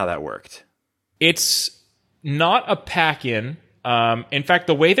clear on how that worked? It's not a pack-in. In fact,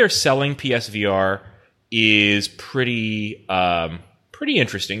 the way they're selling PSVR is pretty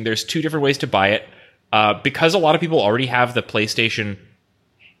interesting. There's 2 different ways to buy it. Because a lot of people already have the PlayStation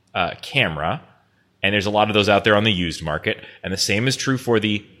camera, and there's a lot of those out there on the used market, and the same is true for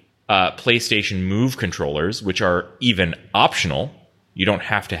the PlayStation Move controllers, which are even optional. You don't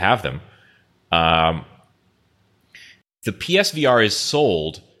have to have them. The PSVR is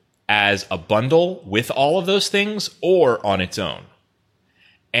sold as a bundle with all of those things or on its own.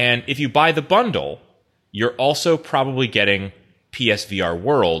 And if you buy the bundle, you're also probably getting PSVR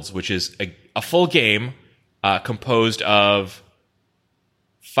Worlds, which is a full game composed of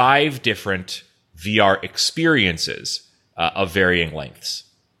 5 different VR experiences of varying lengths.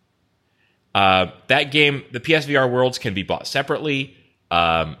 That game, the PSVR Worlds, can be bought separately,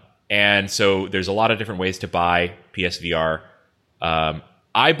 and so there's a lot of different ways to buy PSVR.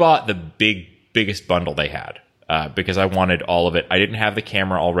 I bought the biggest bundle they had because I wanted all of it. I didn't have the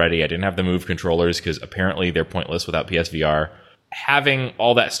camera already. I didn't have the Move controllers because apparently they're pointless without PSVR. Having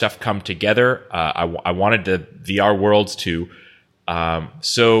all that stuff come together, I wanted the VR Worlds too.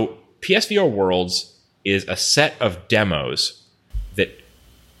 So PSVR Worlds is a set of demos that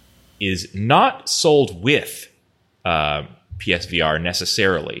is not sold with PSVR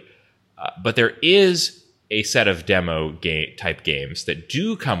necessarily, but there is a set of demo type games that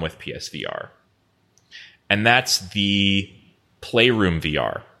do come with PSVR, and that's the Playroom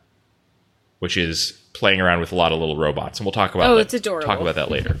VR, which is playing around with a lot of little robots, and we'll talk about it's adorable. Talk about that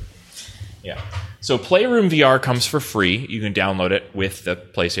later. Yeah. So Playroom VR comes for free. You can download it with the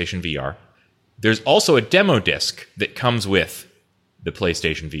PlayStation VR. There's also a demo disc that comes with the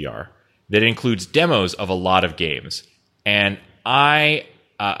PlayStation VR that includes demos of a lot of games. And I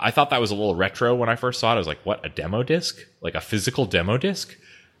thought that was a little retro when I first saw it. I was like, what, a demo disc? Like a physical demo disc?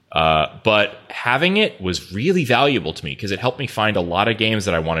 But having it was really valuable to me because it helped me find a lot of games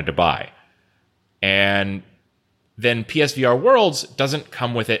that I wanted to buy. And then PSVR Worlds doesn't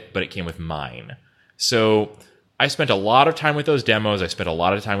come with it, but it came with mine. So I spent a lot of time with those demos. I spent a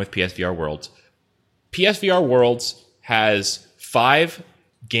lot of time with PSVR Worlds. PSVR Worlds has 5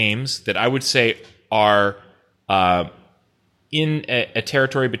 games that I would say are in a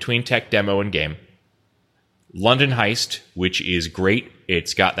territory between tech demo and game. London Heist, which is great.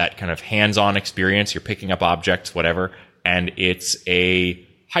 It's got that kind of hands-on experience. You're picking up objects, whatever. And it's a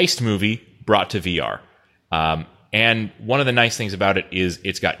heist movie brought to VR. And one of the nice things about it is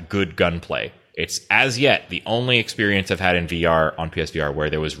it's got good gunplay. It's, as yet, the only experience I've had in VR on PSVR where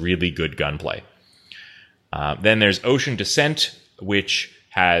there was really good gunplay. Then there's Ocean Descent, which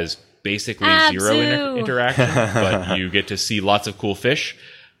has basically zero interaction, but you get to see lots of cool fish.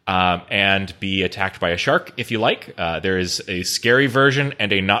 and be attacked by a shark if you like. There is a scary version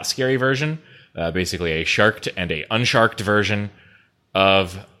and a not scary version, basically a sharked and a unsharked version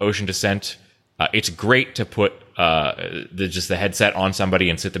of Ocean Descent. It's great to put just the headset on somebody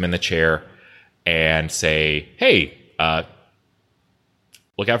and sit them in the chair and say, hey,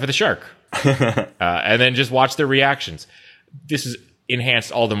 look out for the shark. And then just watch their reactions. This is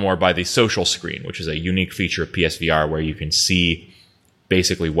enhanced all the more by the social screen, which is a unique feature of PSVR where you can see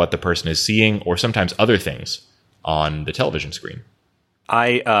basically what the person is seeing or sometimes other things on the television screen.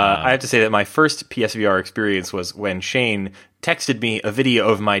 I have to say that my first PSVR experience was when Shane texted me a video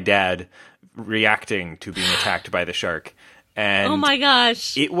of my dad reacting to being attacked by the shark. And oh my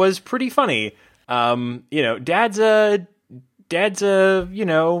gosh. It was pretty funny. Dad's a,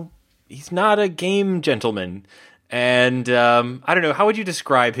 he's not a game gentleman. And I don't know, how would you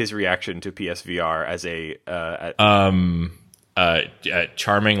describe his reaction to PSVR as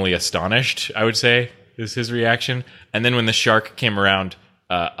charmingly astonished, I would say, is his reaction. And then when the shark came around,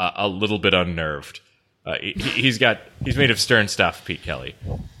 a little bit unnerved. He's made of stern stuff, Pete Kelly.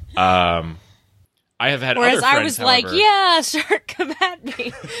 I have had Whereas other friends, I was however, like, yeah, shark, come at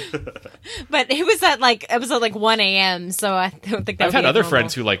me. But it was at like 1 a.m., so I don't think that I've had other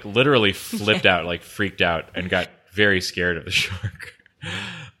friends who like literally flipped out, like freaked out, and got very scared of the shark.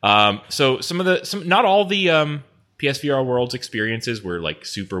 So not all the PSVR World's experiences were like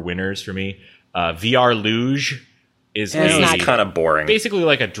super winners for me. VR Luge is kind of boring. Basically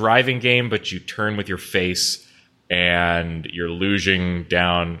like a driving game, but you turn with your face and you're luging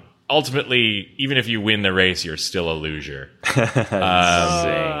down. Ultimately, even if you win the race, you're still a loser.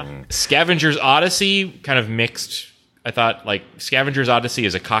 Scavenger's Odyssey, kind of mixed. I thought like Scavenger's Odyssey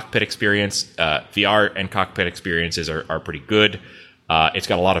is a cockpit experience. VR and cockpit experiences are pretty good. It's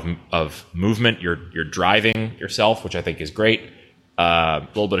got a lot of movement. You're driving yourself, which I think is great. A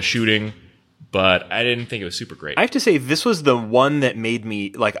little bit of shooting, but I didn't think it was super great. I have to say, this was the one that made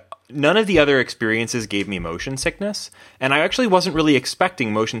me, like, none of the other experiences gave me motion sickness, and I actually wasn't really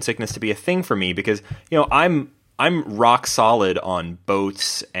expecting motion sickness to be a thing for me because, I'm rock solid on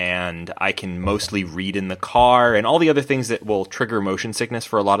boats, and I can mostly read in the car, and all the other things that will trigger motion sickness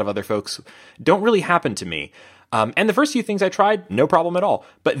for a lot of other folks don't really happen to me. And the first few things I tried, no problem at all.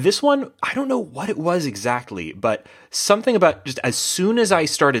 But this one, I don't know what it was exactly, but something about just as soon as I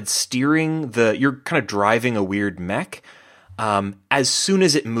started steering you're kind of driving a weird mech, as soon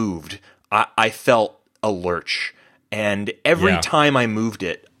as it moved, I felt a lurch. And every time I moved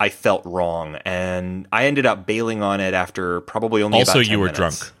it, I felt wrong. And I ended up bailing on it after probably only about 10 minutes. Also, you were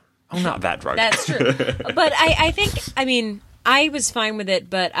drunk. I'm not that drunk. That's true. But I think, I was fine with it,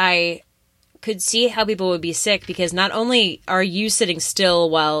 but I could see how people would be sick because not only are you sitting still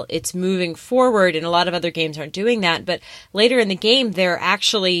while it's moving forward, and a lot of other games aren't doing that, but later in the game, they're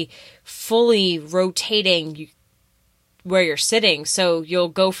actually fully rotating where you're sitting. So you'll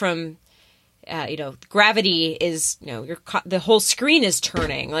go from, gravity is, the whole screen is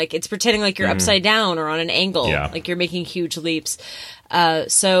turning. Like it's pretending like you're upside down or on an angle. Yeah. Like you're making huge leaps.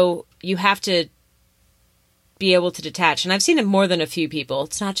 So you have to be able to detach. And I've seen it more than a few people.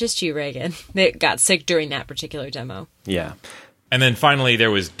 It's not just you, Reagan, that got sick during that particular demo. Yeah. And then finally there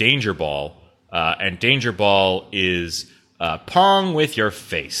was Danger Ball. And Danger Ball is Pong with your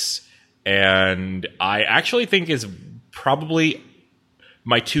face. And I actually think is probably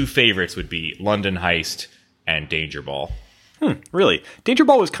my two favorites would be London Heist and Danger Ball. Really? Danger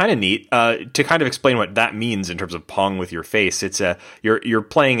Ball was kind of neat. To kind of explain what that means in terms of Pong with your face, it's you're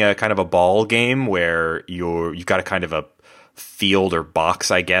playing a kind of a ball game where you've got a kind of a field or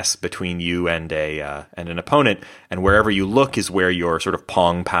box, I guess, between you and an opponent, and wherever you look is where your sort of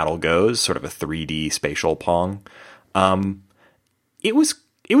Pong paddle goes, sort of a 3D spatial Pong. It was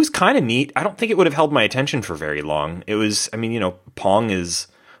kind of neat. I don't think it would have held my attention for very long. It was, Pong is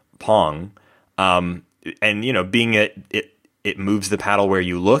Pong, and being it moves the paddle where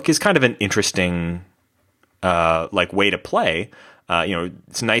you look is kind of an interesting way to play.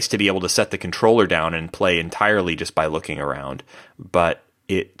 It's nice to be able to set the controller down and play entirely just by looking around. But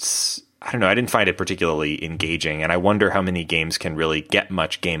I don't know, I didn't find it particularly engaging, and I wonder how many games can really get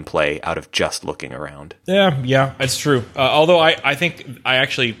much gameplay out of just looking around. Yeah, that's true. Although I think I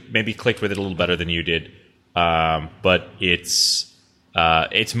actually maybe clicked with it a little better than you did. But it's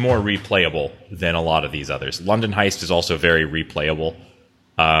more replayable than a lot of these others. London Heist is also very replayable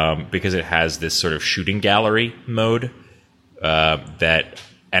because it has this sort of shooting gallery mode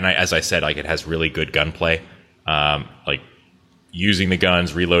as I said, like it has really good gunplay. Like using the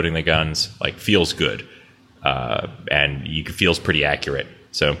guns, reloading the guns, like feels good, and feels pretty accurate.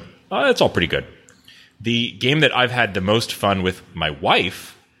 So it's all pretty good. The game that I've had the most fun with my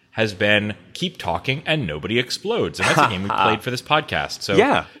wife has been Keep Talking and Nobody Explodes. And that's a game we played for this podcast. So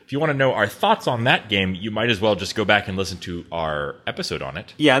if you want to know our thoughts on that game, you might as well just go back and listen to our episode on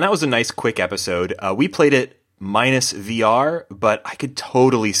it. Yeah, and that was a nice quick episode. We played it minus VR, but I could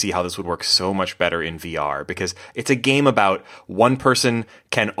totally see how this would work so much better in VR, because it's a game about one person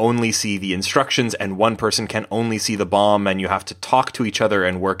can only see the instructions and one person can only see the bomb, and you have to talk to each other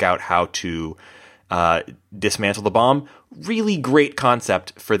and work out how to dismantle the bomb. Really great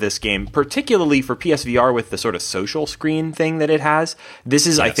concept for this game, particularly for PSVR with the sort of social screen thing that it has. This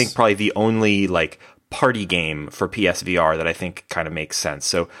is, I think, probably the only party game for PSVR that I think kind of makes sense.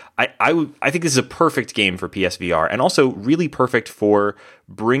 So I think this is a perfect game for PSVR, and also really perfect for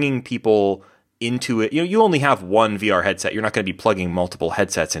bringing people into it. You only have one VR headset. You're not going to be plugging multiple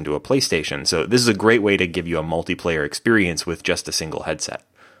headsets into a PlayStation. So this is a great way to give you a multiplayer experience with just a single headset.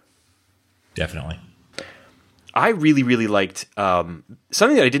 Definitely. I really, really liked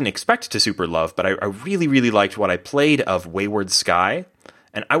something that I didn't expect to super love, but I really, really liked what I played of Wayward Sky.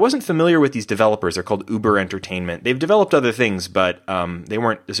 And I wasn't familiar with these developers. They're called Uber Entertainment. They've developed other things, but they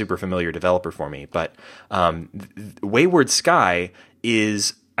weren't a super familiar developer for me. But Wayward Sky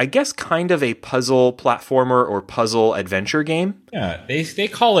is, I guess, kind of a puzzle platformer or puzzle adventure game. Yeah, they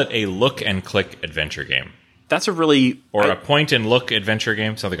call it a look and click adventure game. That's a really... Or a point and look adventure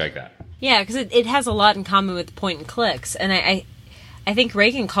game, something like that. Yeah, because it has a lot in common with point and clicks. And I think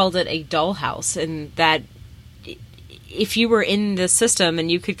Reagan called it a dollhouse, and that if you were in the system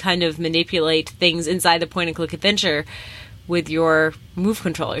and you could kind of manipulate things inside the point and click adventure with your move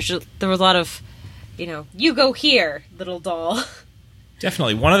controllers, there was a lot of, you go here, little doll.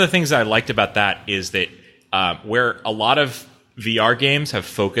 Definitely. One of the things that I liked about that is that where a lot of VR games have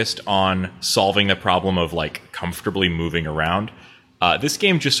focused on solving the problem of comfortably moving around, this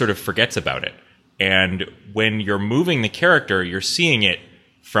game just sort of forgets about it. And when you're moving the character, you're seeing it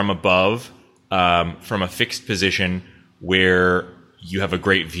from above, from a fixed position where you have a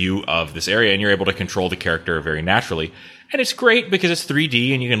great view of this area and you're able to control the character very naturally. And it's great because it's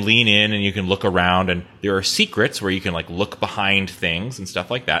 3D and you can lean in and you can look around, and there are secrets where you can look behind things and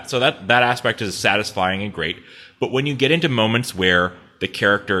stuff like that. So that aspect is satisfying and great. But when you get into moments where the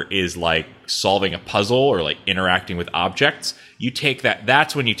character is solving a puzzle or interacting with objects,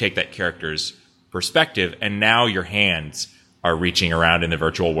 that's when you take that character's perspective, and now your hands are reaching around in the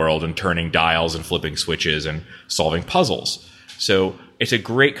virtual world and turning dials and flipping switches and solving puzzles. So it's a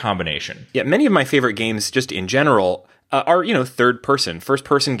great combination. Yeah, many of my favorite games just in general are, third person. First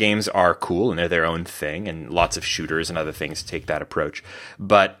person games are cool and they're their own thing, and lots of shooters and other things take that approach.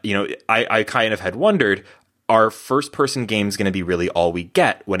 But, I kind of had wondered, are first-person games going to be really all we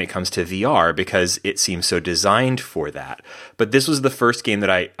get when it comes to VR, because it seems so designed for that? But this was the first game that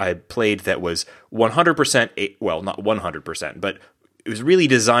I played that was 100%, well, not 100%, but it was really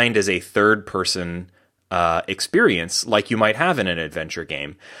designed as a third-person experience like you might have in an adventure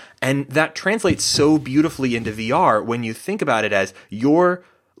game. And that translates so beautifully into VR when you think about it as you're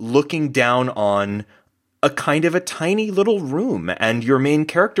looking down on a kind of a tiny little room, and your main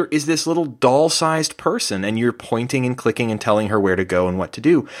character is this little doll-sized person, and you're pointing and clicking and telling her where to go and what to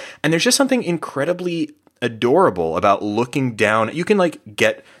do. And there's just something incredibly adorable about looking down. You can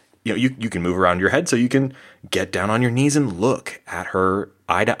get, you can move around your head, so you can get down on your knees and look at her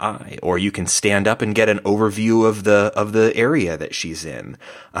eye to eye, or you can stand up and get an overview of the area that she's in.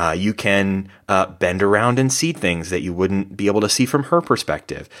 You can bend around and see things that you wouldn't be able to see from her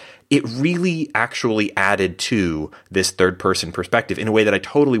perspective. It really actually added to this third-person perspective in a way that I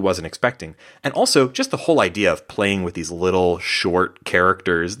totally wasn't expecting. And also, just the whole idea of playing with these little short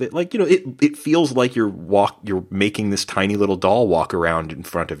characters that, it feels like you're making this tiny little doll walk around in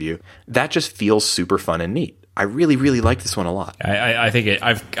front of you. That just feels super fun and neat. I really, really like this one a lot. I think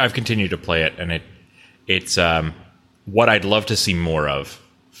I've continued to play it, and it's what I'd love to see more of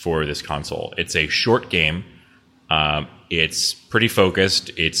for this console. It's a short game. It's pretty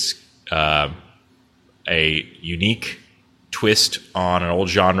focused. It's a unique twist on an old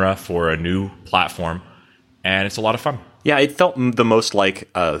genre for a new platform, and it's a lot of fun. Yeah, it felt the most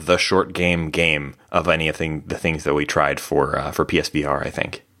like the short game of anything, the things that we tried for PSVR, I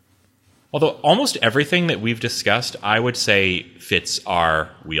think. Although almost everything that we've discussed, I would say, fits our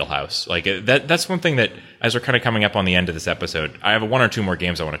wheelhouse. That's one thing that, as we're kind of coming up on the end of this episode, I have one or two more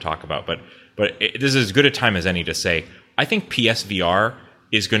games I want to talk about, but this is as good a time as any to say, I think PSVR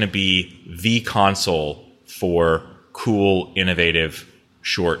is going to be the console for cool, innovative,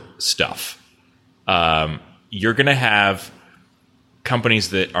 short stuff. You're going to have companies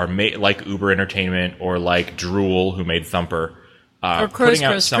that are like Uber Entertainment or like Drool, who made Thumper, or putting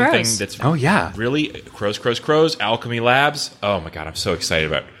out something that's really Crows, Alchemy Labs. Oh my god, I'm so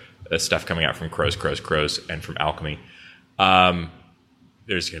excited about stuff coming out from Crows, and from Alchemy.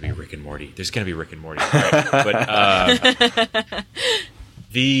 There's going to be Rick and Morty. Right. But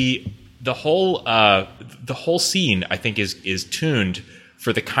the whole scene, I think, is tuned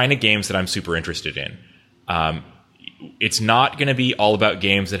for the kind of games that I'm super interested in. It's not going to be all about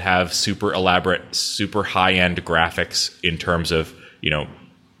games that have super elaborate, super high-end graphics in terms of,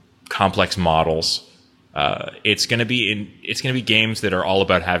 complex models. It's going to be games that are all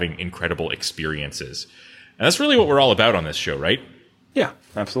about having incredible experiences. And that's really what we're all about on this show, right? Yeah,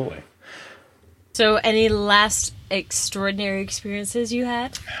 absolutely. So any last extraordinary experiences you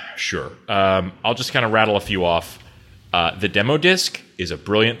had? Sure. I'll just kind of rattle a few off. The demo disc is a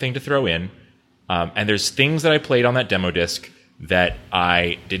brilliant thing to throw in. And there's things that I played on that demo disc that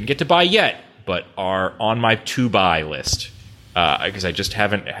I didn't get to buy yet, but are on my to-buy list. Because I just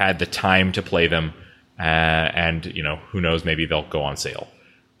haven't had the time to play them. And, who knows, maybe they'll go on sale.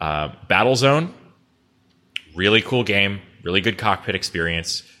 Battlezone, really cool game, really good cockpit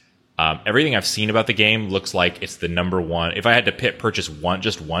experience. Everything I've seen about the game looks like it's the number one. If I had to purchase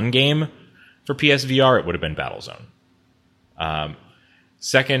just one game for PSVR, it would have been Battlezone.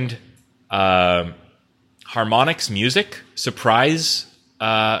 Second, Harmonix Music, surprise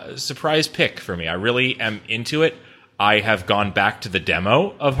pick for me. I really am into it. I have gone back to the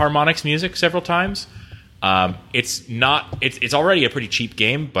demo of Harmonix Music several times. It's already a pretty cheap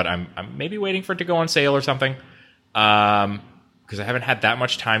game, but I'm maybe waiting for it to go on sale or something. Because I haven't had that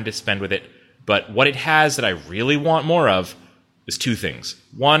much time to spend with it. But what it has that I really want more of is two things.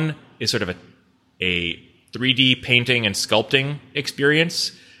 One is sort of a 3D painting and sculpting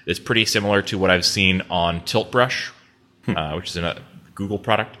experience that's pretty similar to what I've seen on Tilt Brush, which is a Google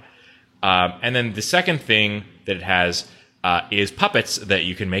product. And then the second thing that it has is puppets that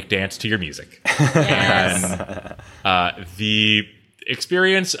you can make dance to your music. Yes. And the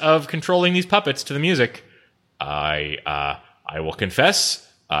experience of controlling these puppets to the music, I will confess,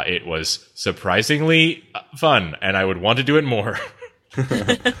 it was surprisingly fun, and I would want to do it more. You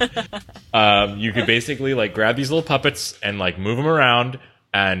could basically grab these little puppets and move them around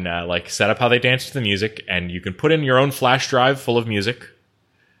and set up how they dance to the music, and you can put in your own flash drive full of music,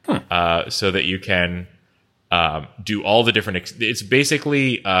 so that you can do all the different. It's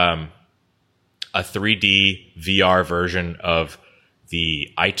basically a 3D VR version of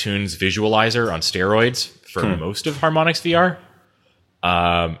the iTunes visualizer on steroids for most of Harmonix VR.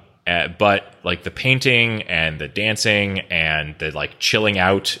 But the painting and the dancing and the chilling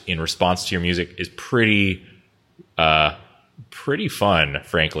out in response to your music is pretty fun,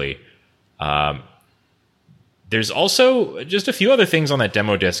 frankly. There's also just a few other things on that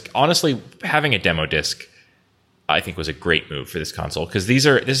demo disc. Honestly, having a demo disc, I think, was a great move for this console, because this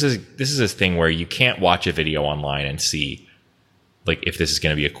is a thing where you can't watch a video online and see if this is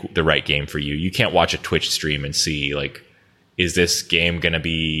going to be the right game for you. You can't watch a Twitch stream and see is this game going to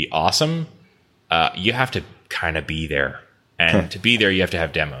be awesome? You have to kind of be there, and to be there, you have to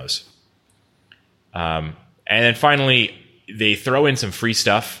have demos. And then finally, they throw in some free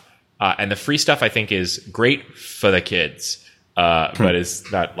stuff, and the free stuff I think is great for the kids, but is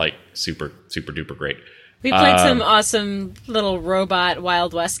not super super duper great. We played some awesome little robot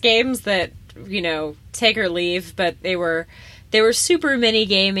Wild West games that take or leave, but they were super mini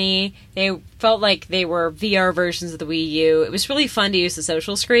gamey. They felt like they were VR versions of the Wii U. It was really fun to use the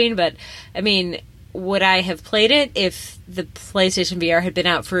social screen, but I mean, would I have played it if the PlayStation VR had been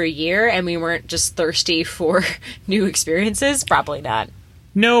out for a year and we weren't just thirsty for new experiences? Probably not.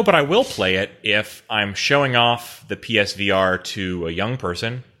 No, but I will play it if I'm showing off the PSVR to a young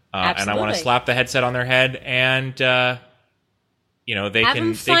person, and I want to slap the headset on their head and they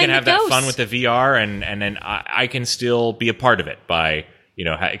can have that fun with the VR, and then I can still be a part of it by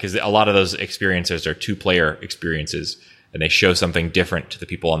because a lot of those experiences are 2-player experiences, and they show something different to the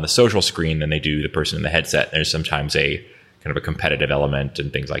people on the social screen than they do the person in the headset. There's sometimes a kind of a competitive element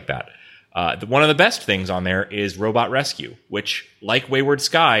and things like that. One of the best things on there is Robot Rescue, which, like Wayward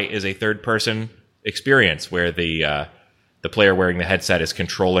Sky, is a third-person experience where the player wearing the headset is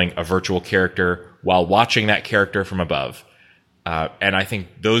controlling a virtual character while watching that character from above. And I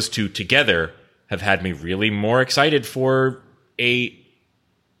think those two together have had me really more excited for a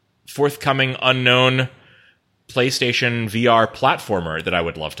forthcoming unknown PlayStation VR platformer that I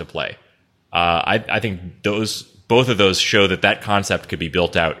would love to play. I think both of those show that concept could be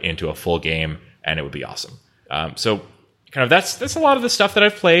built out into a full game, and it would be awesome. So kind of that's a lot of the stuff that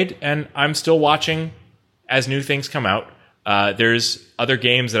I've played, and I'm still watching as new things come out. There's other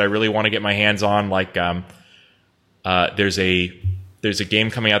games that I really want to get my hands on, there's a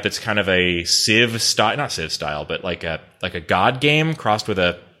game coming out that's kind of a Civ style, not Civ style, but like a God game crossed with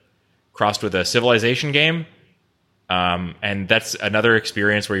a crossed with a Civilization game. And that's another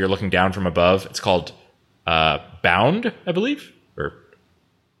experience where you're looking down from above. It's called Bound, I believe, or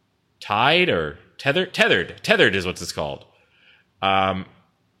Tied, or Tethered. Tethered is what it's called.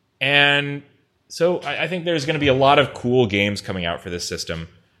 And so I think there's going to be a lot of cool games coming out for this system.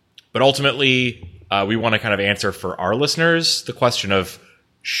 But ultimately, we want to kind of answer for our listeners the question of,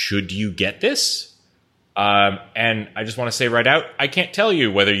 should you get this? And I just want to say right out, I can't tell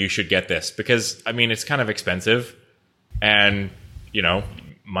you whether you should get this because, I mean, it's kind of expensive and, you know,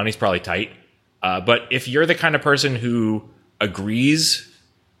 money's probably tight. But if you're the kind of person who agrees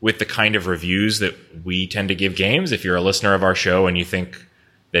with the kind of reviews that we tend to give games, if you're a listener of our show and you think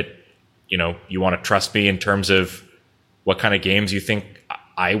that, you know, you want to trust me in terms of what kind of games you think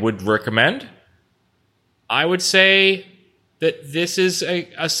I would recommend, I would say that this is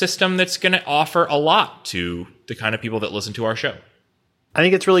a system that's going to offer a lot to the kind of people that listen to our show. I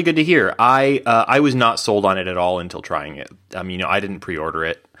think it's really good to hear. I was not sold on it at all until trying it. You know, I didn't pre-order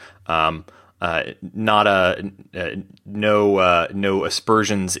it. No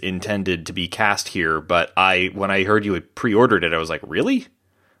aspersions intended to be cast here. But when I heard you had pre-ordered it, I was like, really?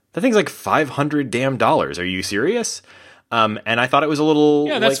 That thing's like $500 Are you serious? And I thought it was a little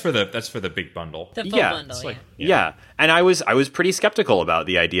that's for the big bundle. The full bundle, yeah. And I was pretty skeptical about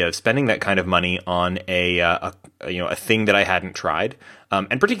the idea of spending that kind of money on a thing that I hadn't tried.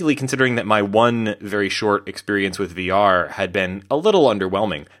 And particularly considering that my one very short experience with VR had been a little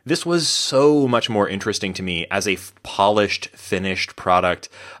underwhelming. This was so much more interesting to me as a polished, finished product.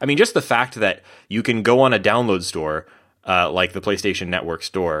 I mean, just the fact that you can go on a download store, like the PlayStation Network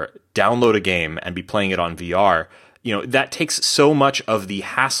store, download a game and be playing it on VR, you know, that takes so much of the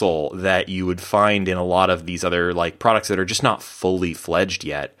hassle that you would find in a lot of these other like products that are just not fully fledged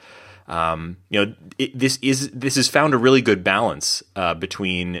yet. This has found a really good balance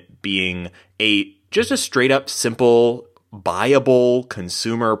between being just a straight up simple buyable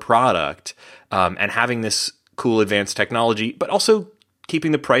consumer product and having this cool advanced technology, but also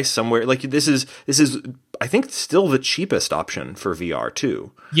keeping the price somewhere. Like this is I think still the cheapest option for VR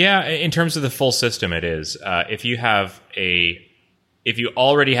too. Yeah, in terms of the full system, it is. If you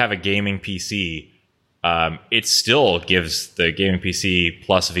already have a gaming PC, it still gives the gaming PC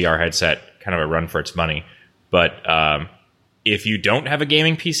plus VR headset kind of a run for its money. But if you don't have a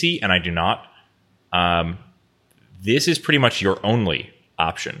gaming PC, and I do not, this is pretty much your only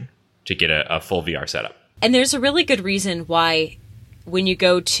option to get a full VR setup. And there's a really good reason why when you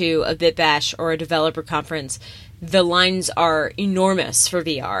go to a BitBash or a developer conference, the lines are enormous for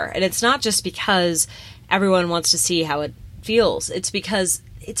VR. And it's not just because everyone wants to see how it feels. It's because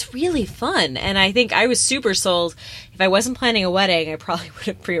it's really fun. And I think I was super sold. If I wasn't planning a wedding, I probably would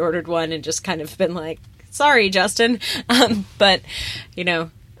have pre-ordered one and just kind of been like, sorry, Justin. But, you know,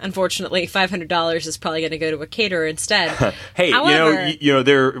 unfortunately, $500 is probably going to go to a caterer instead. Hey, however, you know,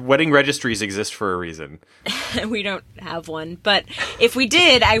 their wedding registries exist for a reason. We don't have one, but if we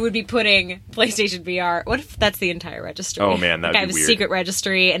did, I would be putting PlayStation VR. What if that's the entire registry? Oh man, that'd be weird. I have a secret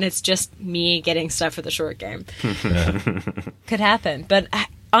registry, and it's just me getting stuff for the short game. Could happen, but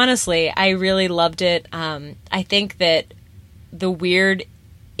honestly, I really loved it. I think that the weird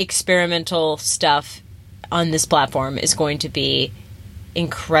experimental stuff on this platform is going to be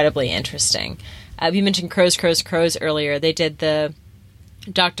incredibly interesting. You mentioned Crows earlier. They did the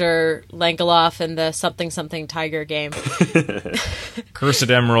Dr. Langeloff and the something tiger game.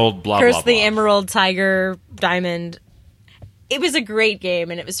 Cursed Emerald, blah, Curse blah, the blah. Emerald, Tiger, Diamond. It was a great game,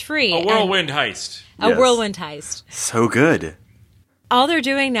 and it was free. A whirlwind heist. A whirlwind heist. So good. All they're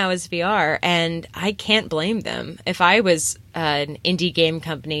doing now is VR, and I can't blame them. If I was an indie game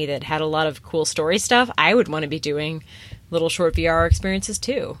company that had a lot of cool story stuff, I would want to be doing little short VR experiences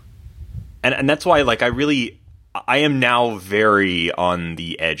too. And that's why, like, I am now very on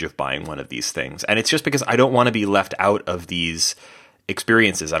the edge of buying one of these things. And it's just because I don't want to be left out of these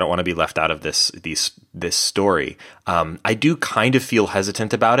experiences. I don't want to be left out of this story. I do kind of feel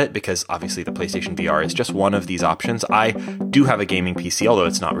hesitant about it because obviously the PlayStation VR is just one of these options. I do have a gaming PC, although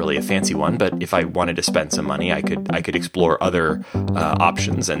it's not really a fancy one. But if I wanted to spend some money, I could explore other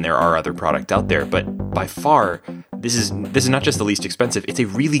options, and there are other products out there. But by far, this is not just the least expensive. It's a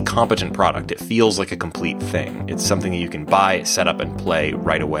really competent product. It feels like a complete thing. It's something that you can buy, set up, and play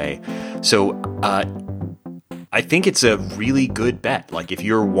right away. So I think it's a really good bet. Like, if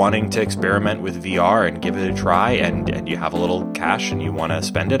you're wanting to experiment with VR and give it a try, and you have a little cash and you want to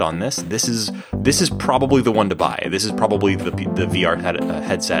spend it on this is probably the one to buy. This is probably the VR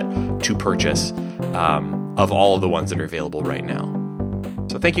headset to purchase of all of the ones that are available right now.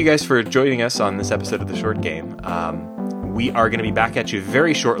 So thank you guys for joining us on this episode of The Short Game. We are going to be back at you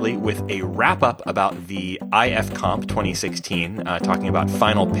very shortly with a wrap-up about the IF Comp 2016, talking about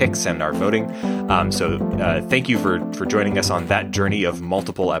final picks and our voting. So thank you for joining us on that journey of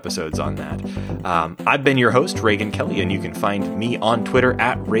multiple episodes on that. I've been your host, Reagan Kelly, and you can find me on Twitter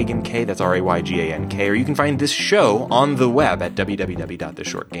at ReaganK, that's RayGanK, or you can find this show on the web at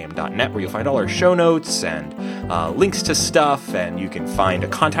www.theshortgame.net, where you'll find all our show notes and links to stuff, and you can find a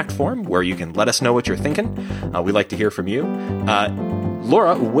contact form where you can let us know what you're thinking. We'd like to hear from you.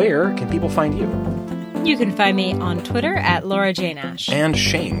 Laura, where can people find you? You can find me on Twitter at Laura J. Nash. And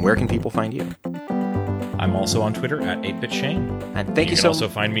Shane, where can people find you? I'm also on Twitter at 8BitShane. And thank you so much. You can also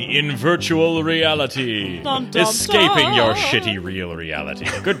find me in virtual reality. Escaping your shitty real reality.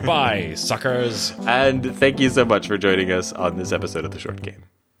 Goodbye, suckers. And thank you so much for joining us on this episode of The Short Game.